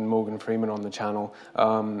Tyson and Morgan Freeman on the channel.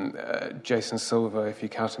 Jason Silva, if you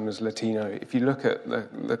count him as Latino. If you look at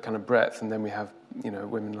the kind of breadth, and then we have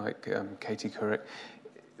women like Katie Couric.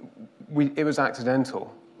 It was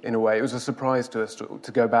accidental in a way. It was a surprise to us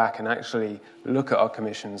to go back and actually look at our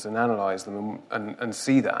commissions and analyse them and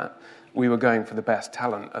see that we were going for the best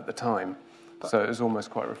talent at the time. So it was almost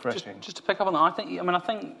quite refreshing. Just to pick up on that, I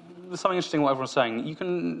think there's something interesting in what everyone's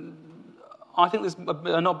saying. I think there's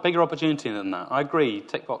a not bigger opportunity than that. I agree,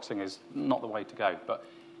 tick boxing is not the way to go, but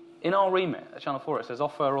in our remit at Channel 4, it says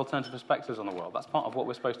offer alternative perspectives on the world. That's part of what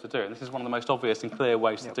we're supposed to do, and this is one of the most obvious and clear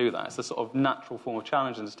ways to do that. It's a sort of natural form of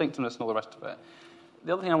challenge and distinctiveness and all the rest of it.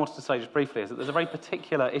 The other thing I wanted to say just briefly is that there's a very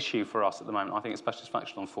particular issue for us at the moment, I think, especially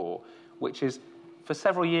Specialist on 4, which is, for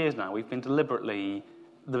several years now, we've been deliberately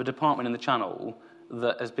the department in the channel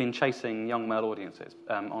that has been chasing young male audiences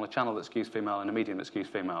on a channel that skews female and a medium that skews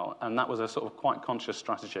female, and that was a sort of quite conscious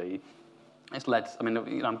strategy. It's led,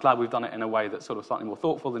 I'm glad we've done it in a way that's sort of slightly more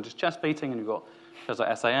thoughtful than just chest beating, and you've got shows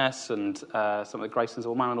like SAS and some of the Graysons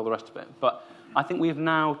All Man and all the rest of it. But I think we've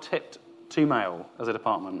now tipped to male as a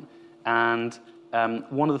department, and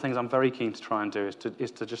one of the things I'm very keen to try and do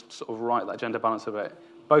is to just sort of right that gender balance of it,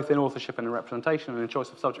 both in authorship and in representation and in choice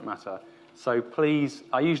of subject matter. So please,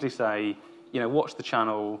 I usually say, watch the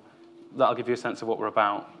channel, that'll give you a sense of what we're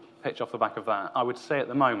about, pitch off the back of that. I would say at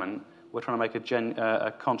the moment, we're trying to make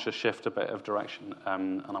a conscious shift, a bit of direction,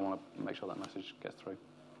 and I want to make sure that message gets through.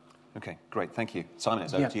 Okay, great, thank you. Simon,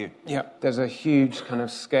 it's over to you. Yeah, there's a huge kind of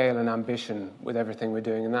scale and ambition with everything we're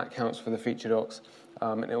doing, and that counts for the feature docs,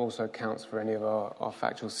 and it also counts for any of our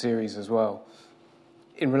factual series as well.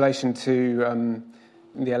 In relation to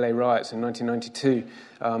the LA riots in 1992,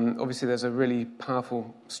 obviously there's a really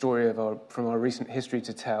powerful story from our recent history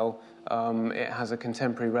to tell. It has a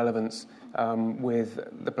contemporary relevance with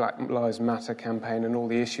the Black Lives Matter campaign and all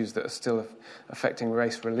the issues that are still affecting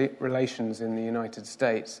race relations in the United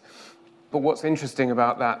States. But what's interesting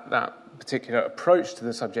about that particular approach to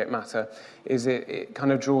the subject matter is it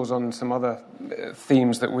kind of draws on some other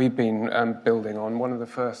themes that we've been building on. One of the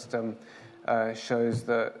first shows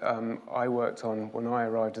that I worked on when I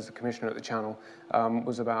arrived as a commissioner at the channel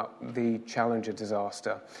was about the Challenger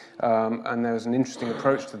disaster. And there was an interesting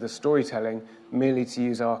approach to the storytelling, merely to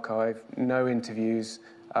use archive, no interviews.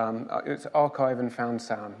 It's archive and found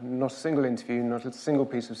sound. Not a single interview, not a single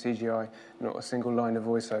piece of CGI, not a single line of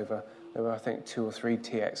voiceover. There were, I think, 2 or 3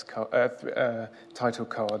 title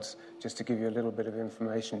cards, just to give you a little bit of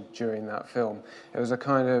information during that film. It was a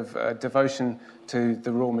kind of devotion to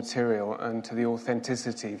the raw material and to the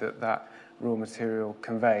authenticity that raw material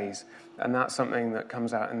conveys. And that's something that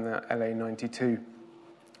comes out in the LA 92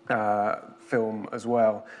 film as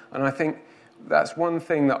well. And I think that's one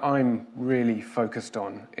thing that I'm really focused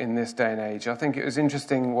on in this day and age. I think it was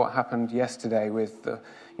interesting what happened yesterday with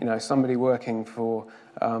somebody working for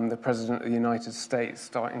the President of the United States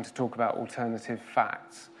starting to talk about alternative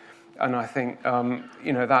facts. And I think,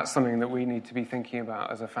 that's something that we need to be thinking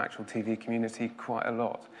about as a factual TV community quite a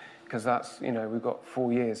lot, because that's, we've got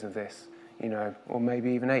 4 years of this, or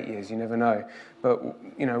maybe even 8 years, you never know. But,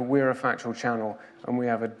 we're a factual channel, and we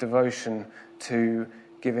have a devotion to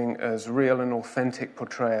giving as real and authentic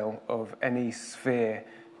portrayal of any sphere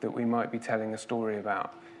that we might be telling a story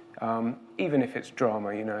about. Even if it's drama,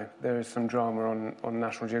 there is some drama on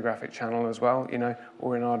National Geographic Channel as well,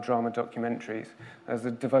 or in our drama documentaries. There's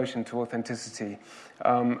a devotion to authenticity,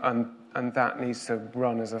 and that needs to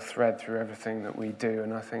run as a thread through everything that we do.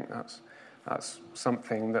 And I think that's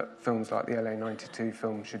something that films like the LA92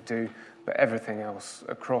 film should do, but everything else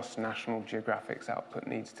across National Geographic's output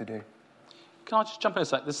needs to do. Can I just jump in a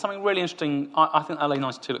sec? There's something really interesting. I think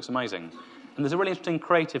LA92 looks amazing. And there's a really interesting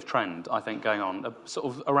creative trend, I think, going on, sort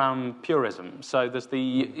of around purism. So there's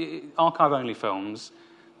the archive-only films.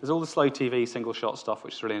 There's all the slow TV, single-shot stuff,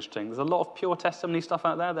 which is really interesting. There's a lot of pure testimony stuff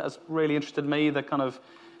out there that has really interested me. The kind of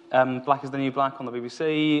Black is the New Black on the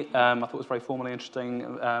BBC, I thought was very formally interesting,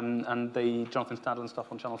 and the Jonathan Stadlen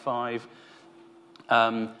stuff on Channel 5.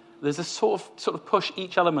 There's a sort of push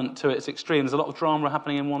each element to its extreme. There's a lot of drama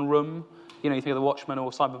happening in one room. You think of The Watchmen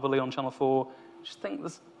or Cyberbully on Channel 4. I just think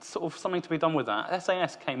there's sort of something to be done with that.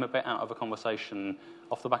 SAS came a bit out of a conversation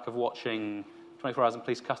off the back of watching 24 Hours in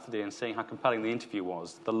Police Custody and seeing how compelling the interview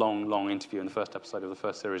was, the long, long interview in the first episode of the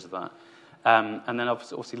first series of that. And then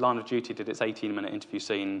obviously Line of Duty did its 18-minute interview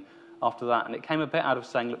scene after that, and it came a bit out of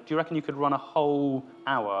saying, look, do you reckon you could run a whole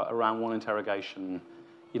hour around one interrogation?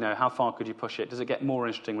 How far could you push it? Does it get more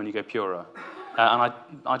interesting when you go purer? And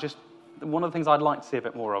I just, one of the things I'd like to see a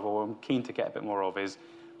bit more of, or I'm keen to get a bit more of, is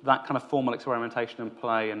that kind of formal experimentation and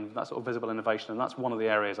play and that sort of visible innovation, and that's one of the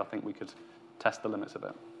areas I think we could test the limits of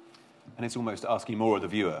it. And it's almost asking more of the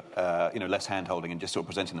viewer, less hand-holding and just sort of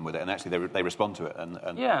presenting them with it, and actually they respond to it and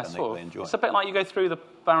they enjoy it. It's a bit like you go through the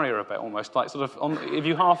barrier a bit almost, like sort of, if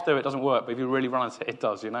you half do it, it doesn't work, but if you really run at it, it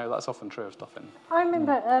does, That's often true of stuff in. I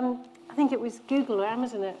remember, I think it was Google or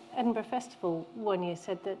Amazon at Edinburgh Festival one year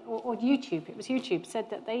said that, or YouTube, it was YouTube, said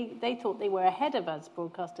that they thought they were ahead of us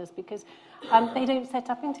broadcasters because they don't set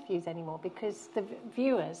up interviews anymore because the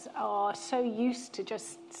viewers are so used to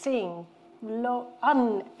just seeing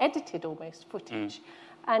unedited almost footage.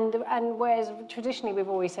 And whereas traditionally we've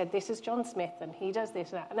always said this is John Smith and he does this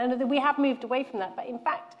and that. And I know that we have moved away from that, but in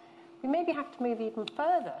fact we maybe have to move even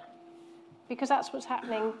further because that's what's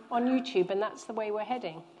happening on YouTube and that's the way we're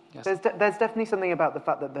heading. Yes. There's definitely something about the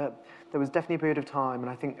fact that there was definitely a period of time, and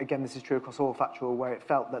I think, again, this is true across all factual, where it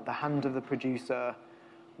felt that the hand of the producer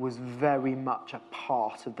was very much a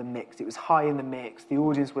part of the mix. It was high in the mix. The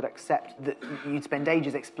audience would accept that you'd spend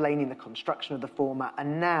ages explaining the construction of the format.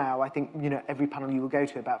 And now, I think, every panel you will go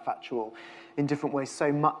to about factual, in different ways,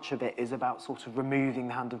 so much of it is about sort of removing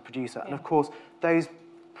the hand of the producer. Yeah. And, of course, those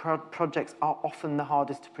projects are often the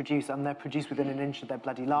hardest to produce, and they're produced within an inch of their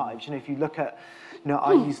bloody lives. If you look at,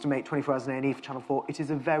 I used to make 24 Hours in A&E for Channel 4. It is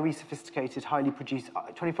a very sophisticated, highly produced.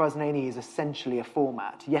 24 Hours in A&E is essentially a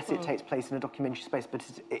format. Yes, it takes place in a documentary space, but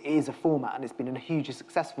it is a format, and it's been a hugely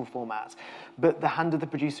successful format. But the hand of the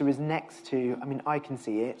producer is next to, I can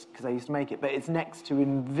see it because I used to make it, but it's next to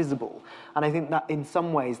invisible. And I think that in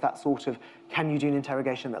some ways that sort of, can you do an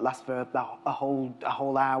interrogation that lasts for a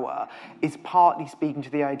whole hour, is partly speaking to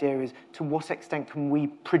the idea is to what extent can we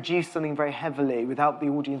produce something very heavily without the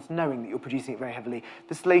audience knowing that you're producing it very heavily.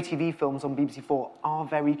 The slow TV films on BBC4 are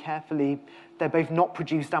very carefully, they're both not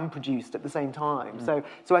produced and produced at the same time. So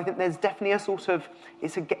I think there's definitely a sort of,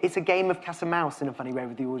 it's a game of cat and mouse in a funny way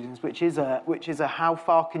with the audience, which is a how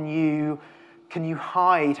far can you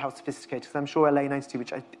hide how sophisticated? Because I'm sure LA92,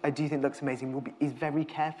 which I do think looks amazing, is very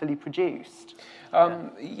carefully produced.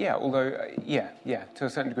 To a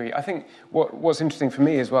certain degree. I think what's interesting for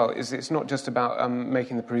me as well is it's not just about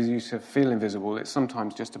making the producer feel invisible. It's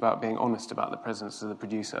sometimes just about being honest about the presence of the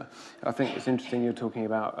producer. I think it's interesting you're talking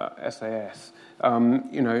about SAS.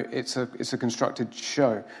 It's a constructed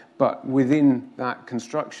show, but within that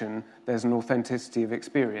construction, there's an authenticity of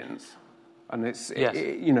experience. And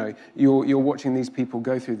you're watching these people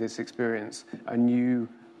go through this experience, and you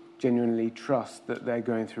genuinely trust that they're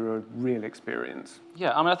going through a real experience.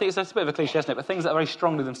 Yeah, I think it's a bit of a cliche, isn't it? But things that are very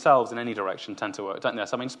strongly themselves in any direction tend to work, don't they?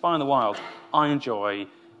 So, Spy in the Wild, I enjoy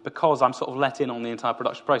because I'm sort of let in on the entire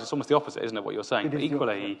production process. It's almost the opposite, isn't it, what you're saying? But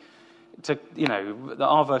equally,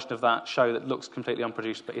 our version of that show that looks completely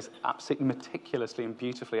unproduced but is absolutely meticulously and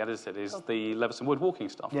beautifully edited is the Leveson Wood walking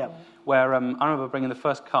stuff. Yeah. Where I remember bringing the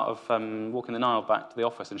first cut of Walking the Nile back to the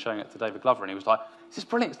office and showing it to David Glover, and he was like, "This is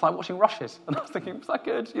brilliant. It's like watching rushes." And I was thinking, "Was that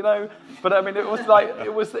good?" But it was like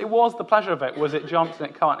it was the pleasure of it. Was it jumped and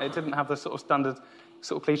it cut? It didn't have the sort of standard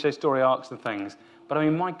sort of cliche story arcs and things. But I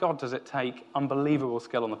mean, my God, does it take unbelievable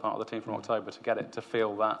skill on the part of the team from October to get it to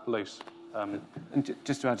feel that loose. And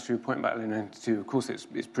just to add to your point about Lynn, of course,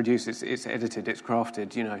 it's produced, it's edited, it's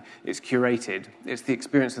crafted, it's curated. It's the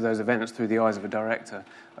experience of those events through the eyes of a director.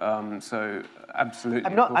 So absolutely.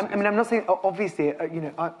 I'm not saying, obviously,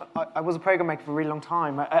 I was a program maker for a really long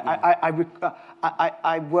time. I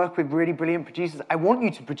work with really brilliant producers. I want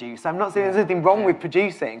you to produce. I'm not saying there's anything wrong with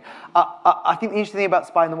producing. I think the interesting thing about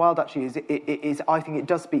Spy in the Wild, actually, is I think it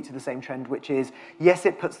does speak to the same trend, which is, yes,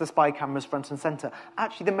 it puts the spy cameras front and centre.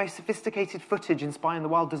 Actually, the most sophisticated footage in Spy in the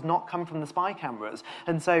Wild does not come from the spy cameras.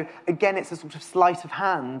 And so, again, it's a sort of sleight of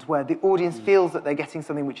hand where the audience feels that they're getting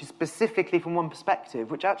something which is specifically from one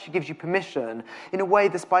perspective, which actually gives you permission. In a way,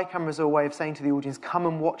 the spy cameras are a way of saying to the audience, come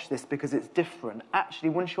and watch this because it's different. Actually,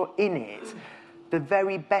 once you're in it, the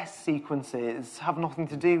very best sequences have nothing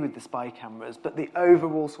to do with the spy cameras, but the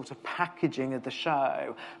overall sort of packaging of the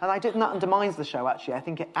show. And I don't think that undermines the show, actually. I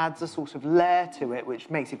think it adds a sort of layer to it, which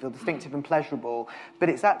makes it feel distinctive and pleasurable. But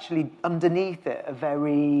it's actually, underneath it, a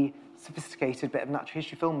very sophisticated bit of natural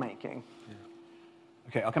history filmmaking. Yeah.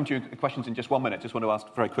 OK, I'll come to your questions in just 1 minute. Just want to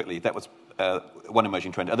ask very quickly. That was one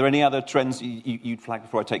emerging trend. Are there any other trends you'd flag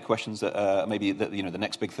before I take questions that maybe the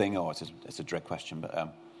next big thing? Or it's a dread question,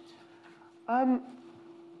 but...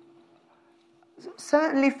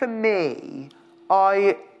 Certainly for me,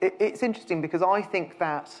 it's interesting because I think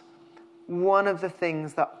that one of the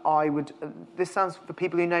things that I would... this sounds, for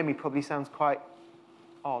people who know me, probably sounds quite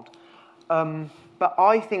odd. But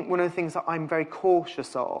I think one of the things that I'm very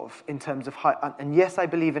cautious of in terms of... and yes, I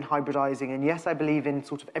believe in hybridising, and yes, I believe in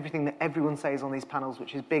sort of everything that everyone says on these panels,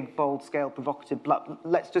 which is big, bold, scale, provocative,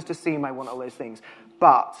 let's just assume I want all those things.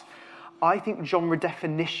 But I think genre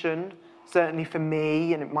definition... certainly for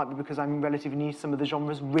me, and it might be because I'm relatively new to some of the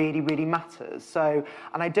genres, really, really matters. So,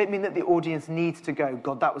 and I don't mean that the audience needs to go,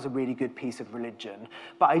 God, that was a really good piece of religion.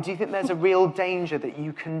 But I do think there's a real danger that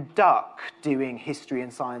you can duck doing history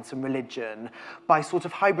and science and religion by sort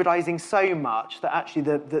of hybridising so much that actually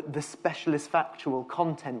the specialist factual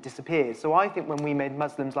content disappears. So I think when we made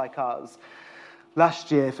Muslims Like Us,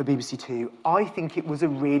 last year for BBC Two, I think it was a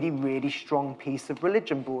really, really strong piece of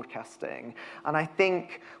religion broadcasting. And I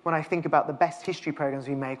think, when I think about the best history programmes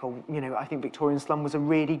we make, or, I think Victorian Slum was a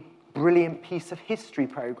really brilliant piece of history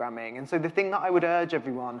programming. And so the thing that I would urge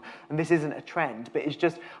everyone, and this isn't a trend, but it's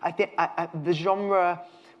just, I think the genre...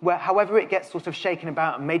 where however it gets sort of shaken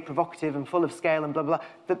about and made provocative and full of scale and blah, blah,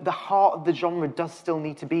 blah, the heart of the genre does still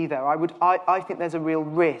need to be there. I think there's a real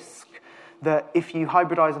risk that if you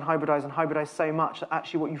hybridize and hybridize and hybridize so much, that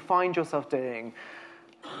actually what you find yourself doing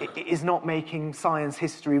is not making science,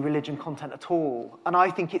 history, religion content at all. And I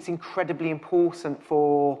think it's incredibly important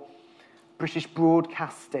for British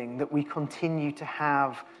broadcasting that we continue to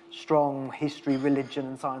have strong history, religion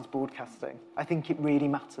and science broadcasting. I think it really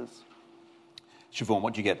matters. Siobhan,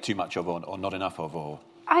 what do you get too much of or not enough of? Or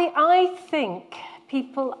I think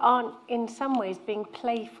people aren't, in some ways, being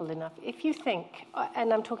playful enough. If you think,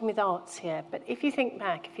 and I'm talking with arts here, but if you think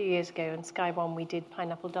back a few years ago on Sky One, we did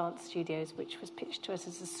Pineapple Dance Studios, which was pitched to us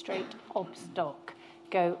as a straight obs doc.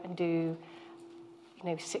 Go and do,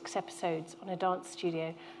 6 episodes on a dance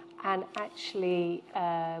studio. And actually,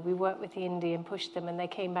 we worked with the indie and pushed them, and they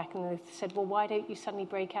came back and they said, well, why don't you suddenly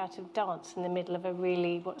break out of dance in the middle of a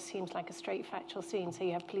really, what seems like a straight factual scene? So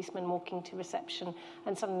you have policemen walking to reception,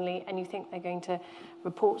 and you think they're going to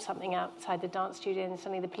report something outside the dance studio, and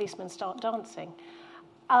suddenly the policemen start dancing.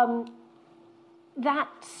 That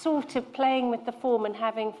sort of playing with the form and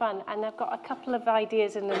having fun, and I've got a couple of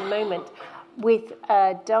ideas in the moment with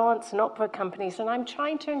dance and opera companies, and I'm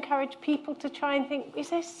trying to encourage people to try and think, is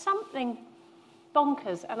there something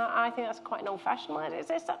bonkers? And I think that's quite an old-fashioned word. Is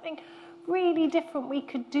there something really different we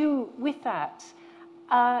could do with that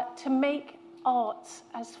to make arts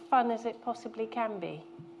as fun as it possibly can be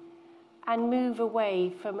and move away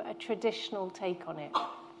from a traditional take on it?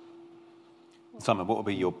 Simon, what would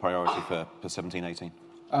be your priority for 17-18?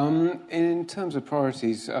 In terms of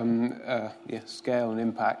priorities, scale and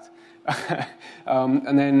impact.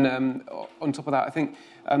 And then on top of that, I think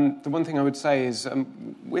the one thing I would say is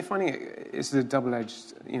we're finding it's a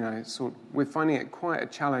double-edged, we're finding it quite a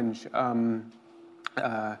challenge to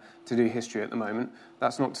do history at the moment.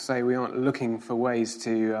 That's not to say we aren't looking for ways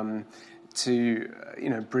to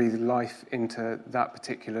breathe life into that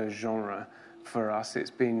particular genre. For us,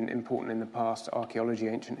 it's been important in the past, archaeology,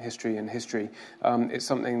 ancient history and history. It's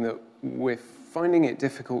something that we're finding it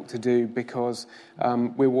difficult to do because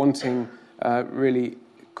we're wanting really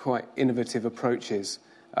quite innovative approaches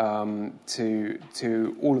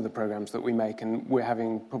to all of the programmes that we make, and we're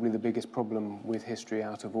having probably the biggest problem with history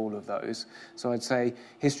out of all of those. So I'd say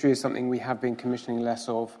history is something we have been commissioning less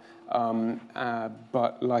of,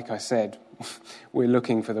 but like I said, we're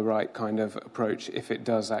looking for the right kind of approach if it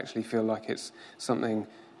does actually feel like it's something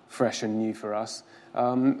fresh and new for us.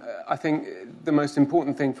 I think the most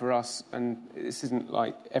important thing for us, and this isn't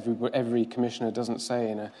like every commissioner doesn't say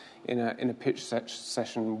in a pitch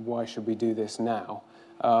session, why should we do this now?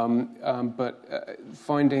 But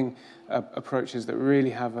finding approaches that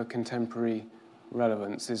really have a contemporary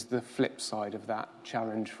relevance is the flip side of that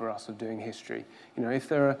challenge for us of doing history. You know, if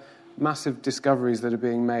there are massive discoveries that are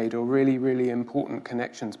being made, or really, really important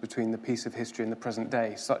connections between the piece of history and the present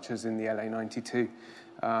day, such as in the LA 92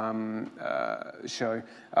 show,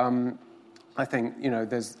 I think, you know,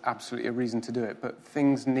 there's absolutely a reason to do it, but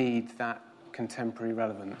things need that contemporary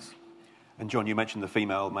relevance. And John, you mentioned the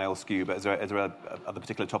female-male skew, but is there other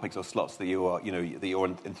particular topics or slots that you're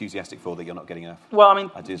enthusiastic for that you're not getting enough? Well, I mean,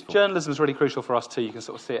 ideas for? Journalism is really crucial for us too. You can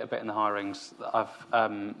sort of see it a bit in the hirings that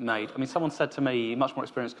I've made. I mean, someone said to me, much more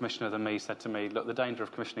experienced commissioner than me, said to me, look, the danger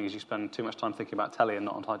of commissioning is you spend too much time thinking about telly and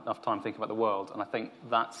not enough time thinking about the world. And I think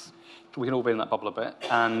we can all be in that bubble a bit.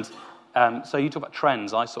 And so you talk about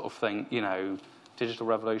trends. I sort of think, you know, digital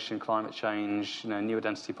revolution, climate change, you know, new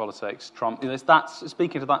identity politics, Trump. You know, that's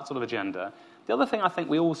speaking to that sort of agenda. The other thing I think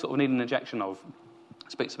we all sort of need an injection of,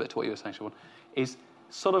 speaks a bit to what you were saying, Siobhan, is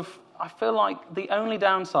sort of, I feel like the only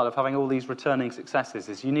downside of having all these returning successes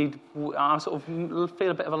is I sort of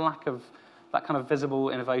feel a bit of a lack of that kind of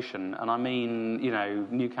visible innovation. And I mean, you know,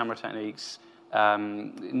 new camera techniques,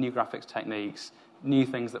 new graphics techniques, new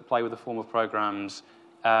things that play with the form of programs,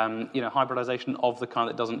 you know, hybridization of the kind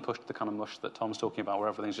that doesn't push the kind of mush that Tom's talking about, where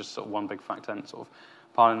everything's just sort of one big fact end sort of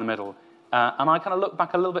pile in the middle. And I kind of look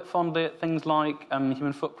back a little bit fondly at things like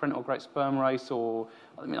Human Footprint or Great Sperm Race, or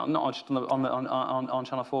I mean, not just on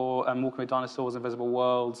Channel 4, Walking with Dinosaurs, Invisible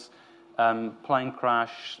Worlds, Plane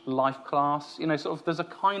Crash, Life Class. You know, sort of there's a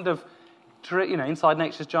kind of, you know, Inside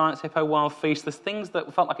Nature's Giants, Hippo Wild Feast. There's things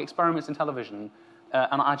that felt like experiments in television.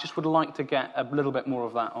 And I just would like to get a little bit more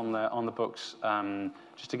of that on the books,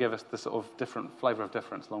 just to give us the sort of different flavour of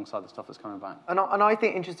difference alongside the stuff that's coming back. And I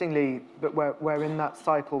think, interestingly, that we're in that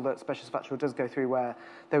cycle that Specialist Factual does go through, where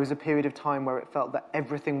there was a period of time where it felt that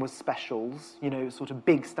everything was specials, you know, sort of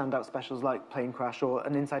big standout specials like Plane Crash or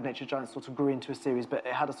an Inside Nature's Giants sort of grew into a series, but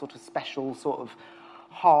it had a sort of special sort of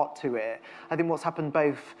heart to it. I think what's happened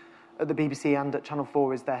both at the BBC and at Channel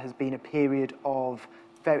 4 is there has been a period of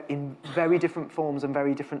in very different forms and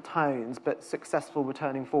very different tones, but successful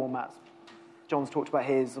returning formats. John's talked about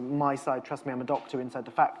his, My Side, Trust Me, I'm a Doctor, Inside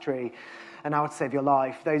the Factory, An Hour to Save Your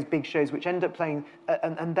Life, those big shows which end up playing,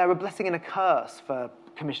 and they're a blessing and a curse for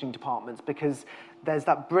commissioning departments, because there's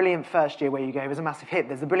that brilliant first year where you go, it was a massive hit.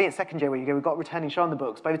 There's the brilliant second year where you go, we've got a returning show on the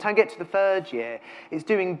books. By the time you get to the third year, it's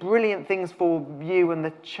doing brilliant things for you and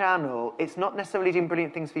the channel. It's not necessarily doing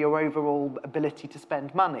brilliant things for your overall ability to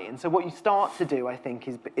spend money. And so what you start to do, I think,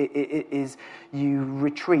 is you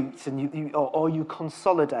retreat and you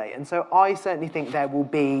consolidate. And so I certainly think there will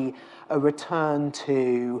be a return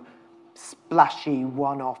to splashy,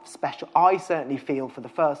 one-off, special. I certainly feel for the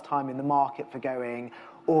first time in the market for going,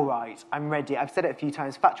 all right, I'm ready. I've said it a few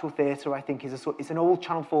times. Factual theatre, I think, it's an old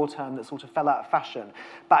Channel 4 term that sort of fell out of fashion.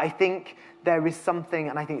 But I think there is something,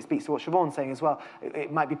 and I think it speaks to what Siobhan's saying as well.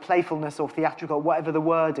 It might be playfulness or theatrical, whatever the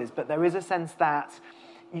word is, but there is a sense that,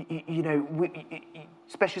 you know,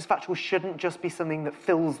 Specialist Factual shouldn't just be something that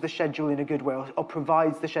fills the schedule in a good way or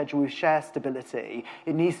provides the schedule with share stability.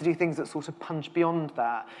 It needs to do things that sort of punch beyond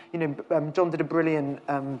that. You know, John did a brilliant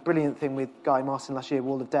thing with Guy Martin last year,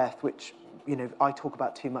 Wall of Death, which, you know, I talk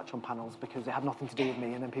about too much on panels because it had nothing to do with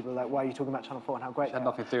me, and then people are like, why are you talking about Channel 4 and how great It had they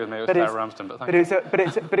nothing are? to do with me, it was Sarah Ramsden, but thank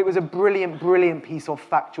you. But it was a brilliant piece of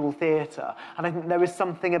factual theatre, and I think there is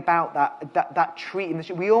something about that treat in the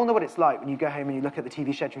show. We all know what it's like when you go home and you look at the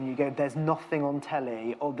TV schedule and you go, there's nothing on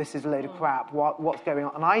telly, or this is a load of crap, what's going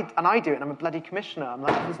on? And I do it, and I'm a bloody commissioner. I'm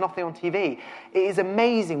like, there's nothing on TV. It is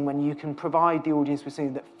amazing when you can provide the audience with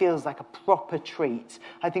something that feels like a proper treat.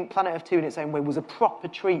 I think Planet Earth 2 in its own way was a proper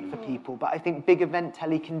treat for people, but I think big event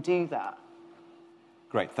telly can do that.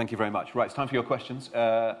 Great, thank you very much. Right, it's time for your questions.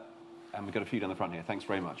 And we've got a few down the front here. Thanks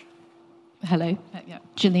very much. Hello,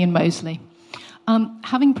 Gillian Mosley.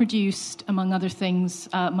 Having produced, among other things,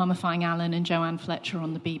 Mummifying Alan and Joanne Fletcher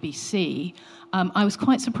on the BBC, I was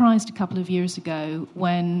quite surprised a couple of years ago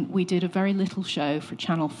when we did a very little show for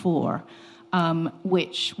Channel 4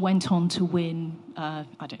 which went on to win,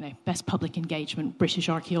 Best Public Engagement British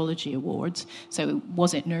Archaeology Awards. So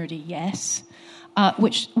was it nerdy? Yes.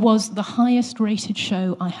 Which was the highest rated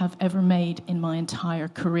show I have ever made in my entire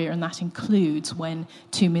career, and that includes when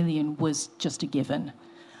 2 million was just a given.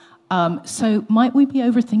 So might we be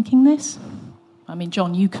overthinking this? I mean,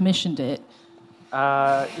 John, you commissioned it.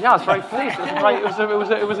 I was very pleased. It was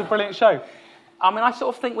great. It was a brilliant show. I mean, I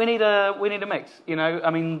sort of think we need a mix. You know, I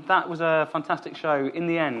mean, that was a fantastic show. In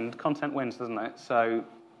the end, content wins, doesn't it? So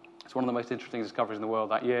it's one of the most interesting discoveries in the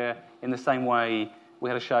world that year. In the same way, we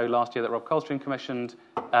had a show last year that Rob Coldstream commissioned,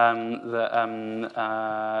 that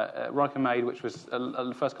Riker made, which was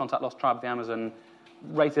a First Contact Lost Tribe of the Amazon,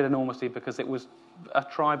 rated enormously because it was a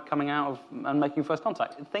tribe coming out of and making first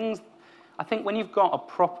contact. I think when you've got a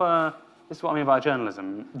proper, this is what I mean by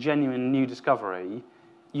journalism, genuine new discovery,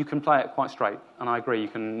 you can play it quite straight. And I agree, you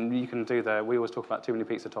can do we always talk about too many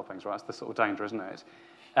pizza toppings, right? That's the sort of danger, isn't it?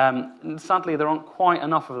 Sadly, there aren't quite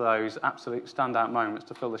enough of those absolute standout moments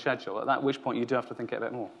to fill the schedule, at which point you do have to think it a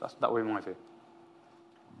bit more. That would be my view.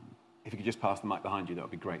 If you could just pass the mic behind you, that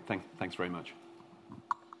would be great. Thanks very much.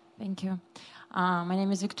 Thank you. My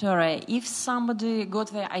name is Victoria. If somebody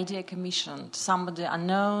got their idea commissioned, somebody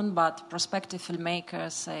unknown but prospective filmmaker,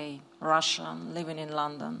 say Russian, living in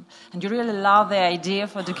London, and you really love the idea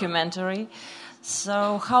for a documentary,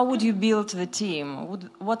 so how would you build the team?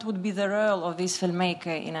 What would be the role of this filmmaker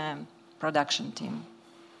in a production team?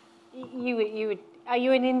 Are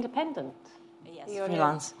you an independent? Yes,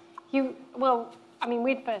 freelance.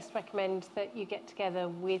 We'd first recommend that you get together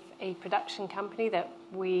with a production company that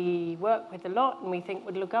we work with a lot and we think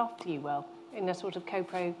would look after you well in a sort of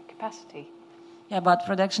co-pro capacity. Yeah, but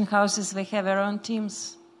production houses, they have their own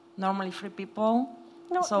teams, normally 3 people.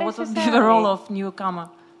 Not so what would be necessarily. the role of newcomer?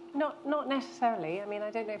 Not necessarily. I mean,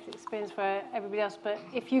 I don't know if it's experience for everybody else, but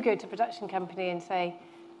if you go to a production company and say,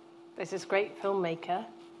 there's this great filmmaker,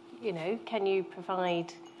 you know, can you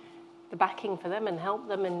provide the backing for them and help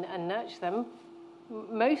them and nurture them?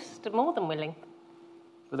 Most are more than willing.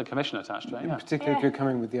 With a commission attached to it, yeah. Particularly if you're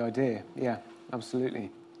coming with the idea, yeah, absolutely.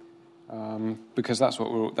 Because that's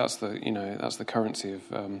the currency of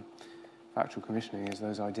factual commissioning is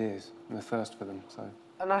those ideas and the thirst for them. So.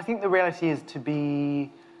 And I think the reality is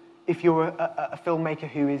if you're a filmmaker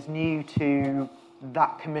who is new to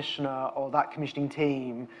that commissioner or that commissioning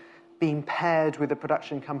team, being paired with a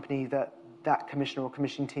production company that commissioner or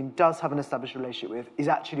commissioning team does have an established relationship with is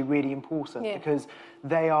actually really important because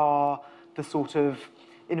they are the sort of,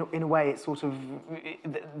 in a way, it's sort of,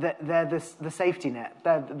 they're the safety net.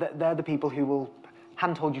 They're the people who will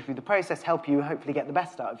handhold you through the process, help you, hopefully get the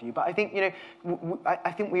best out of you. But I think,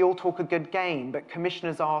 I think we all talk a good game, but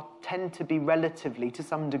commissioners tend to be relatively, to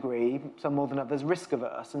some degree, some more than others, risk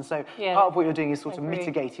averse. And so part of what you're doing is sort of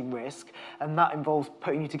mitigating risk, and that involves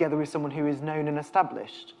putting you together with someone who is known and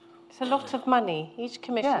established. It's a lot of money. Each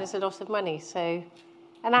commission is a lot of money. So,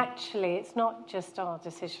 and actually, it's not just our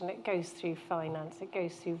decision. It goes through finance. It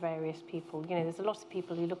goes through various people. You know, there's a lot of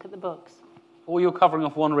people who look at the books. Or you're covering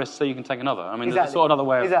off one risk so you can take another. I mean, there's sort of another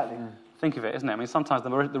way of think of it, isn't it? I mean, sometimes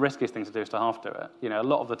the riskiest thing to do is to half do it. You know, a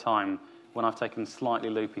lot of the time when I've taken slightly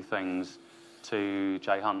loopy things to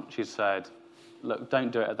Jay Hunt, she's said, look,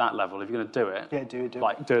 don't do it at that level. If you're going to do it,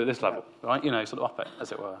 do it at this level, right? You know, sort of up it,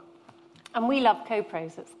 as it were. And we love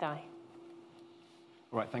co-pros at Sky.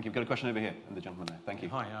 All right, thank you. We've got a question over here, and the gentleman there. Thank you.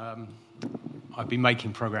 Hi. I've been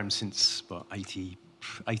making programmes since,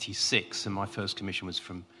 86, and my first commission was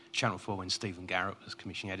from Channel 4 when Stephen Garrett was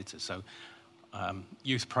commissioning editor. So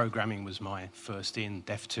youth programming was my first in,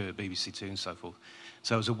 Deaf 2 at BBC 2 and so forth.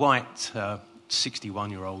 So as a white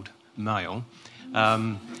 61-year-old male,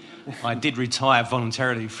 I did retire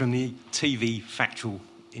voluntarily from the TV factual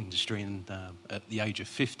industry at the age of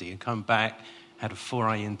 50 and come back, had a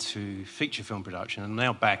foray into feature film production, and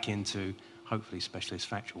now back into, hopefully, specialist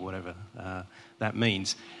factual, whatever that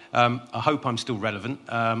means. I hope I'm still relevant.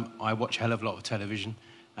 I watch a hell of a lot of television,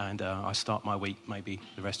 and I start my week, maybe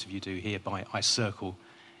the rest of you do here, I circle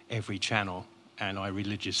every channel, and I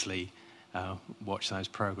religiously watch those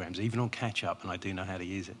programmes, even on catch-up, and I do know how to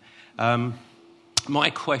use it. My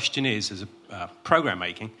question is, as a programme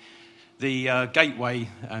making, the gateway,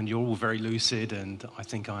 and you're all very lucid, and I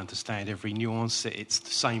think I understand every nuance. It's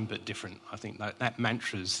the same but different. I think that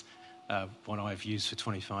mantra's what I've used for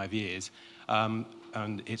 25 years, and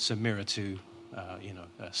it's a mirror to,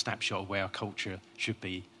 a snapshot of where our culture should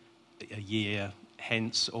be a year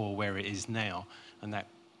hence or where it is now, and that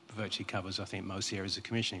virtually covers, I think, most areas of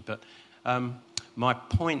commissioning. But my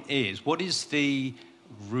point is, what is the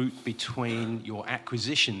route between your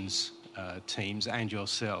acquisitions teams and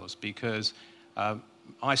yourselves? Because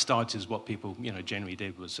I started as what people, generally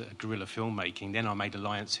did was guerrilla filmmaking. Then I made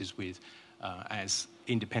alliances with, as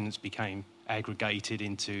independents became aggregated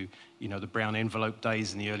into, the brown envelope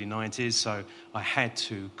days in the early 90s. So I had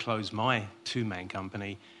to close my two-man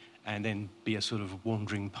company and then be a sort of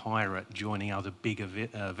wandering pirate joining other bigger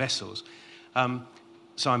vessels.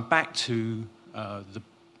 So I'm back to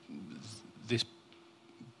this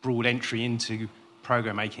broad entry into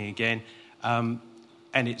program making again, and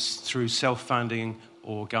it's through self-funding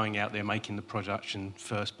or going out there making the production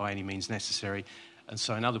first by any means necessary. And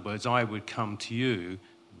so, in other words, I would come to you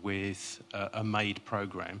with a made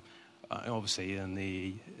program, obviously, and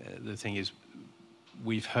the thing is,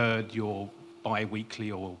 we've heard your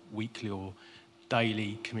bi-weekly or weekly or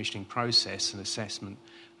daily commissioning process and assessment.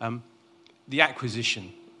 The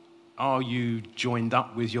acquisition, are you joined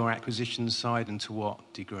up with your acquisition side, and to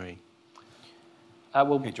what degree?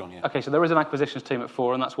 Hey, John, yeah. Okay, so there is an acquisitions team at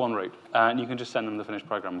 4, and that's one route. And you can just send them the finished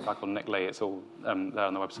programme. A guy called Nick Lee, it's all there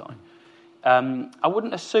on the website. I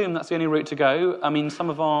wouldn't assume that's the only route to go. I mean, some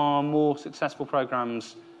of our more successful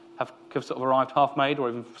programmes have sort of arrived half-made or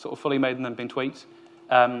even sort of fully made and then been tweaked.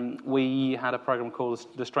 We had a programme called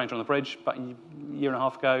The Stranger on the Bridge about a year and a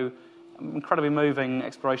half ago. Incredibly moving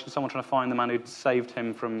exploration, someone trying to find the man who'd saved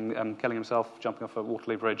him from killing himself, jumping off a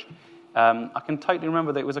Waterloo Bridge. I can totally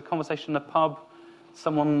remember that it was a conversation in a pub.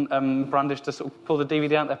 Someone brandished to sort of pull the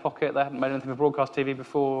DVD out of their pocket. They hadn't made anything for broadcast TV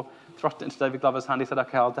before. Thrust it into David Glover's hand. He said,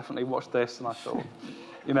 "Okay, I'll definitely watch this." And I thought,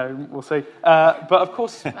 we'll see. But of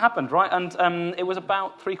course, it happened, right? And it was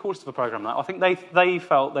about 3/4 of a programme. That I think they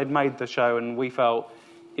felt they'd made the show, and we felt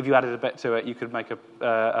if you added a bit to it, you could make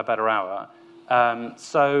a better hour.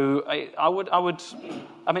 So I would. I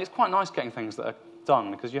mean, it's quite nice getting things that are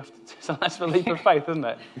done because you have to. It's a less of a leap of faith, isn't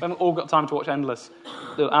it? We haven't all got time to watch endless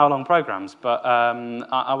hour-long programmes, but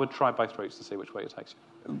I would try both routes to see which way it takes you.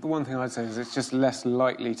 The one thing I'd say is it's just less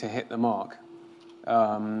likely to hit the mark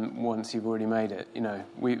once you've already made it.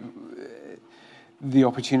 The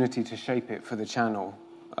opportunity to shape it for the channel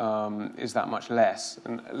is that much less.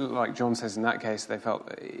 And like John says, in that case,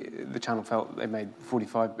 the channel felt they made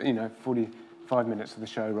 45 minutes of the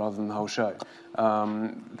show rather than the whole show.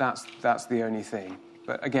 That's the only thing.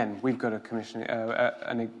 But again, we've got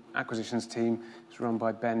an acquisitions team. It's run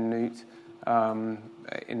by Ben Newt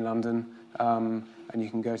in London, and you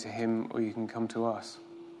can go to him or you can come to us.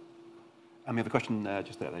 And we have a question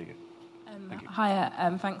just there. There you go.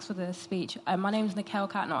 Hi, thanks for the speech. My name is Nikhil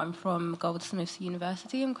Katner. I'm from Goldsmiths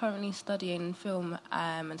University. I'm currently studying film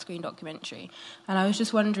and screen documentary. And I was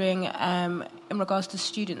just wondering, in regards to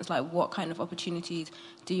students, like what kind of opportunities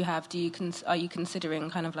do you have? Are you considering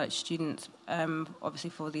kind of like students, obviously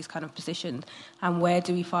for these kind of positions? And where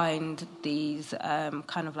do we find these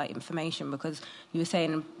kind of like information? Because you were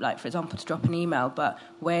saying, like, for example, to drop an email, but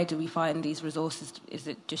where do we find these resources? Is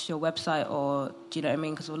it just your website, or do you know what I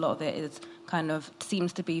mean? Because a lot of it is kind of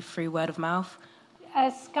seems to be through word of mouth.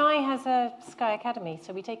 Sky has a Sky Academy,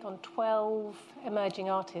 so we take on 12 emerging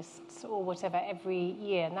artists or whatever every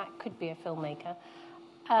year, and that could be a filmmaker,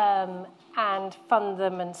 and fund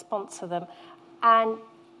them and sponsor them. And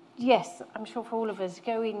yes, I'm sure for all of us,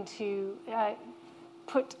 go into,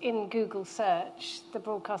 put in Google search the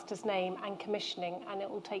broadcaster's name and commissioning, and it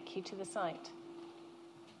will take you to the site.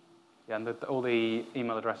 Yeah, and all the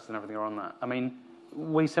email addresses and everything are on that. I mean,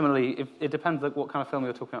 we similarly, it depends what kind of film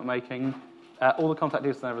you're talking about making. All the contact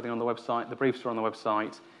details and everything on the website. The briefs are on the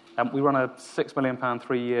website. We run a £6 million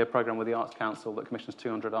 3-year programme with the Arts Council that commissions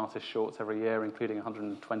 200 artist shorts every year, including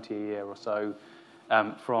 120 a year or so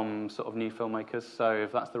from sort of new filmmakers. So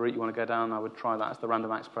if that's the route you want to go down, I would try that as the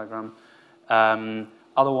Random Acts programme.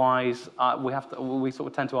 Otherwise, we sort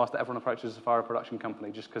of tend to ask that everyone approaches a Sapphire production company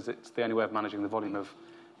just because it's the only way of managing the volume of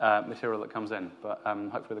material that comes in. But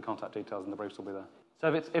hopefully the contact details and the briefs will be there.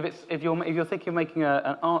 So if you're thinking of making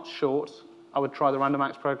an art short, I would try the Random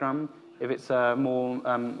Acts programme. If it's a more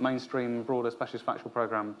mainstream, broader, specialist factual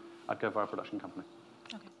programme, I'd go via a production company.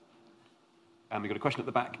 Okay. And we've got a question at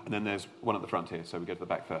the back, and then there's one at the front here, so we go to the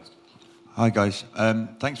back first. Hi, guys.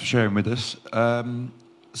 Thanks for sharing with us.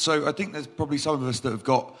 So I think there's probably some of us that have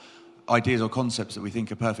got ideas or concepts that we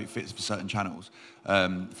think are perfect fits for certain channels.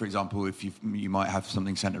 For example, if you might have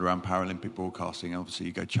something centred around Paralympic broadcasting, obviously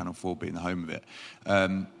you go to Channel 4 being the home of it.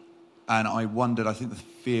 And I wondered, I think the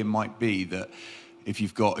fear might be that if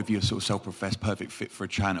you're sort of self-professed perfect fit for a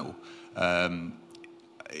channel,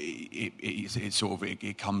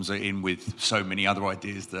 it comes in with so many other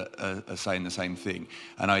ideas that are saying the same thing.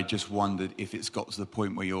 And I just wondered if it's got to the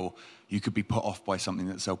point where you could be put off by something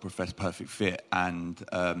that's self-professed perfect fit, and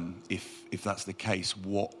if that's the case,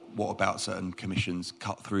 what about certain commissions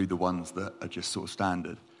cut through the ones that are just sort of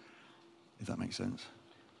standard, if that makes sense?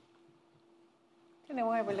 don't know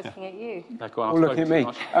why we're looking at you. All looking at me.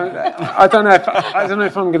 I don't know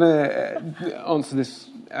if I'm going to answer this.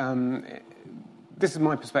 This is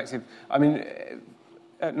my perspective. I mean,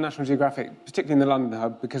 at National Geographic, particularly in the London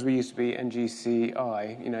hub, because we used to be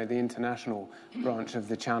NGCI, the international branch of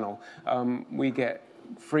the channel, we get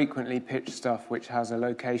frequently pitched stuff which has a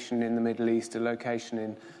location in the Middle East, a location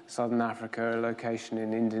in Southern Africa, a location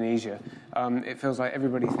in Indonesia. It feels like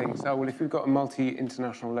everybody thinks, oh, well, if we've got a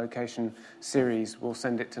multi-international location series, we'll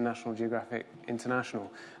send it to National Geographic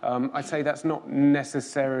International. I'd say that's not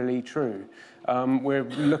necessarily true. We're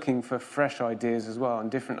looking for fresh ideas as well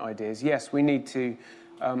and different ideas. Yes, we need to,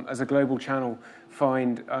 as a global channel,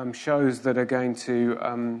 find shows that are going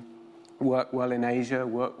to work well in Asia,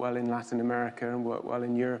 work well in Latin America, and work well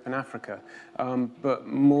in Europe and Africa. But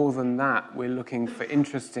more than that, we're looking for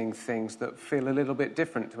interesting things that feel a little bit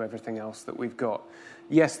different to everything else that we've got.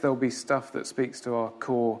 Yes, there'll be stuff that speaks to our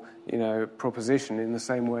core, proposition in the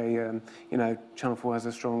same way, Channel 4 has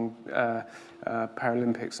a strong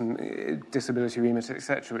Paralympics and disability remit,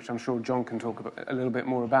 etc., which I'm sure John can talk a little bit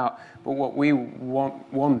more about. But what we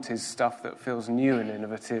want is stuff that feels new and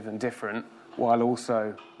innovative and different, while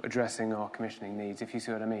also addressing our commissioning needs, if you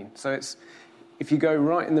see what I mean. So if you go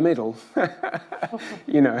right in the middle,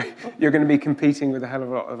 you're going to be competing with a hell of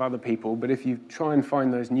a lot of other people, but if you try and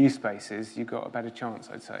find those new spaces, you've got a better chance,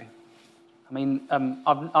 I'd say. I mean,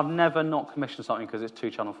 I've never not commissioned something because it's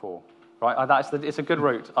to Channel 4, right? It's a good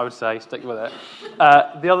route, I would say, stick with it.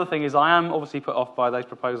 The other thing is I am obviously put off by those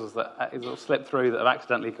proposals that sort of slip through that have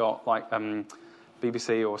accidentally got,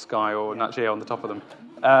 BBC or Sky or Nat Geo on the top of them.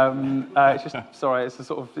 It's just, sorry, it's a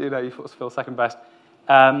sort of, you feel second best.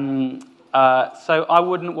 So I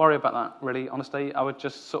wouldn't worry about that, really, honestly. I would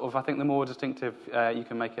just sort of, I think the more distinctive you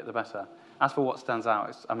can make it, the better. As for what stands out,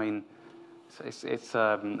 it's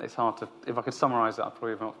hard to, if I could summarise it, I'd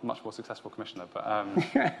probably be a much more successful commissioner, but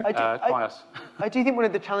try us. I do think one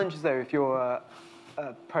of the challenges, though, if you're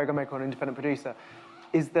a programme maker or an independent producer,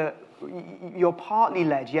 is that you're partly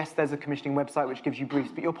led, yes, there's a commissioning website which gives you briefs,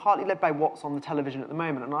 but you're partly led by what's on the television at the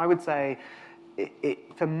moment. And I would say,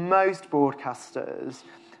 for most broadcasters,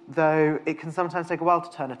 though it can sometimes take a while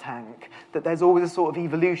to turn a tank, that there's always a sort of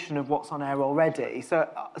evolution of what's on air already. So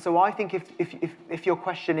I think if your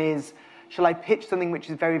question is, shall I pitch something which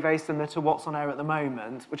is very, very similar to what's on air at the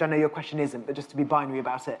moment, which I know your question isn't, but just to be binary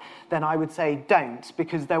about it, then I would say don't,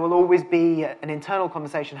 because there will always be an internal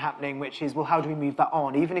conversation happening, which is, well, how do we move that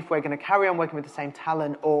on? Even if we're going to carry on working with the same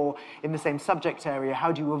talent or in the same subject area,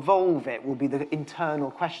 how do you evolve it will be the internal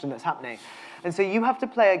question that's happening. And so you have to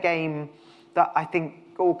play a game that I think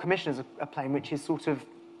all commissioners are playing, which is sort of,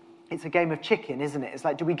 it's a game of chicken, isn't it? It's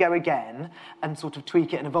like, do we go again and sort of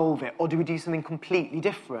tweak it and evolve it, or do we do something completely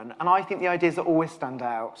different? And I think the ideas that always stand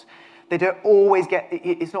out, they don't always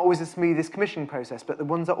it's not always the smoothest commissioning process, but the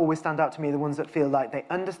ones that always stand out to me are the ones that feel like they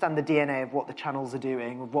understand the DNA of what the channels are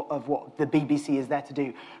doing, of what the BBC is there to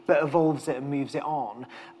do, but evolves it and moves it on.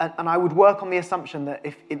 And I would work on the assumption that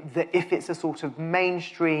if it's a sort of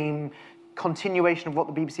mainstream continuation of what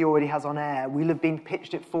the BBC already has on air, we'll have been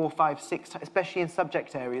pitched it 4, 5, 6 times, especially in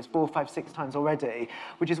subject areas, 4, 5, 6 times already,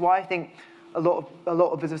 which is why I think a lot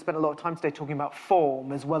of us have spent a lot of time today talking about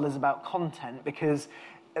form as well as about content, because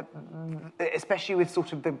especially with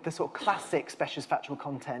sort of the sort of classic specialist factual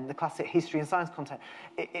content, the classic history and science content,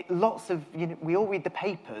 lots of, we all read the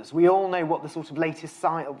papers, we all know what the sort of latest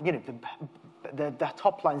science, the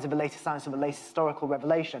top lines of the latest science, of the latest historical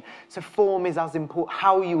revelation. So form is as important,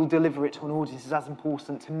 how you will deliver it to an audience is as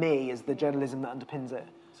important to me as the journalism that underpins it.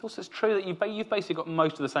 It's true that you've basically got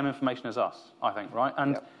most of the same information as us, I think, right?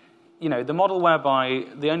 And, the model whereby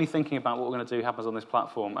the only thinking about what we're going to do happens on this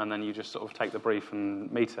platform and then you just sort of take the brief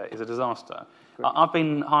and meet it is a disaster. I've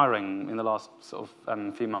been hiring in the last sort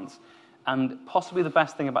of few months, and possibly the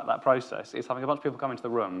best thing about that process is having a bunch of people come into the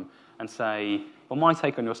room and say, well, my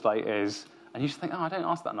take on your slate is... And you just think, I don't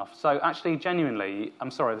ask that enough. So actually, genuinely,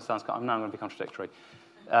 I'm sorry, this sounds... I'm now going to be contradictory.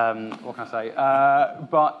 What can I say?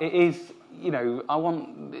 But it is, I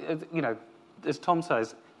want... as Tom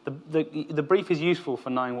says, the brief is useful for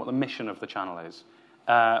knowing what the mission of the channel is.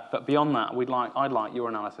 But beyond that, I'd like your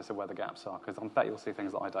analysis of where the gaps are, because I bet you'll see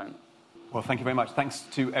things that I don't. Well, thank you very much. Thanks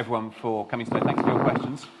to everyone for coming today. Thanks for your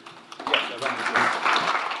questions. Yes,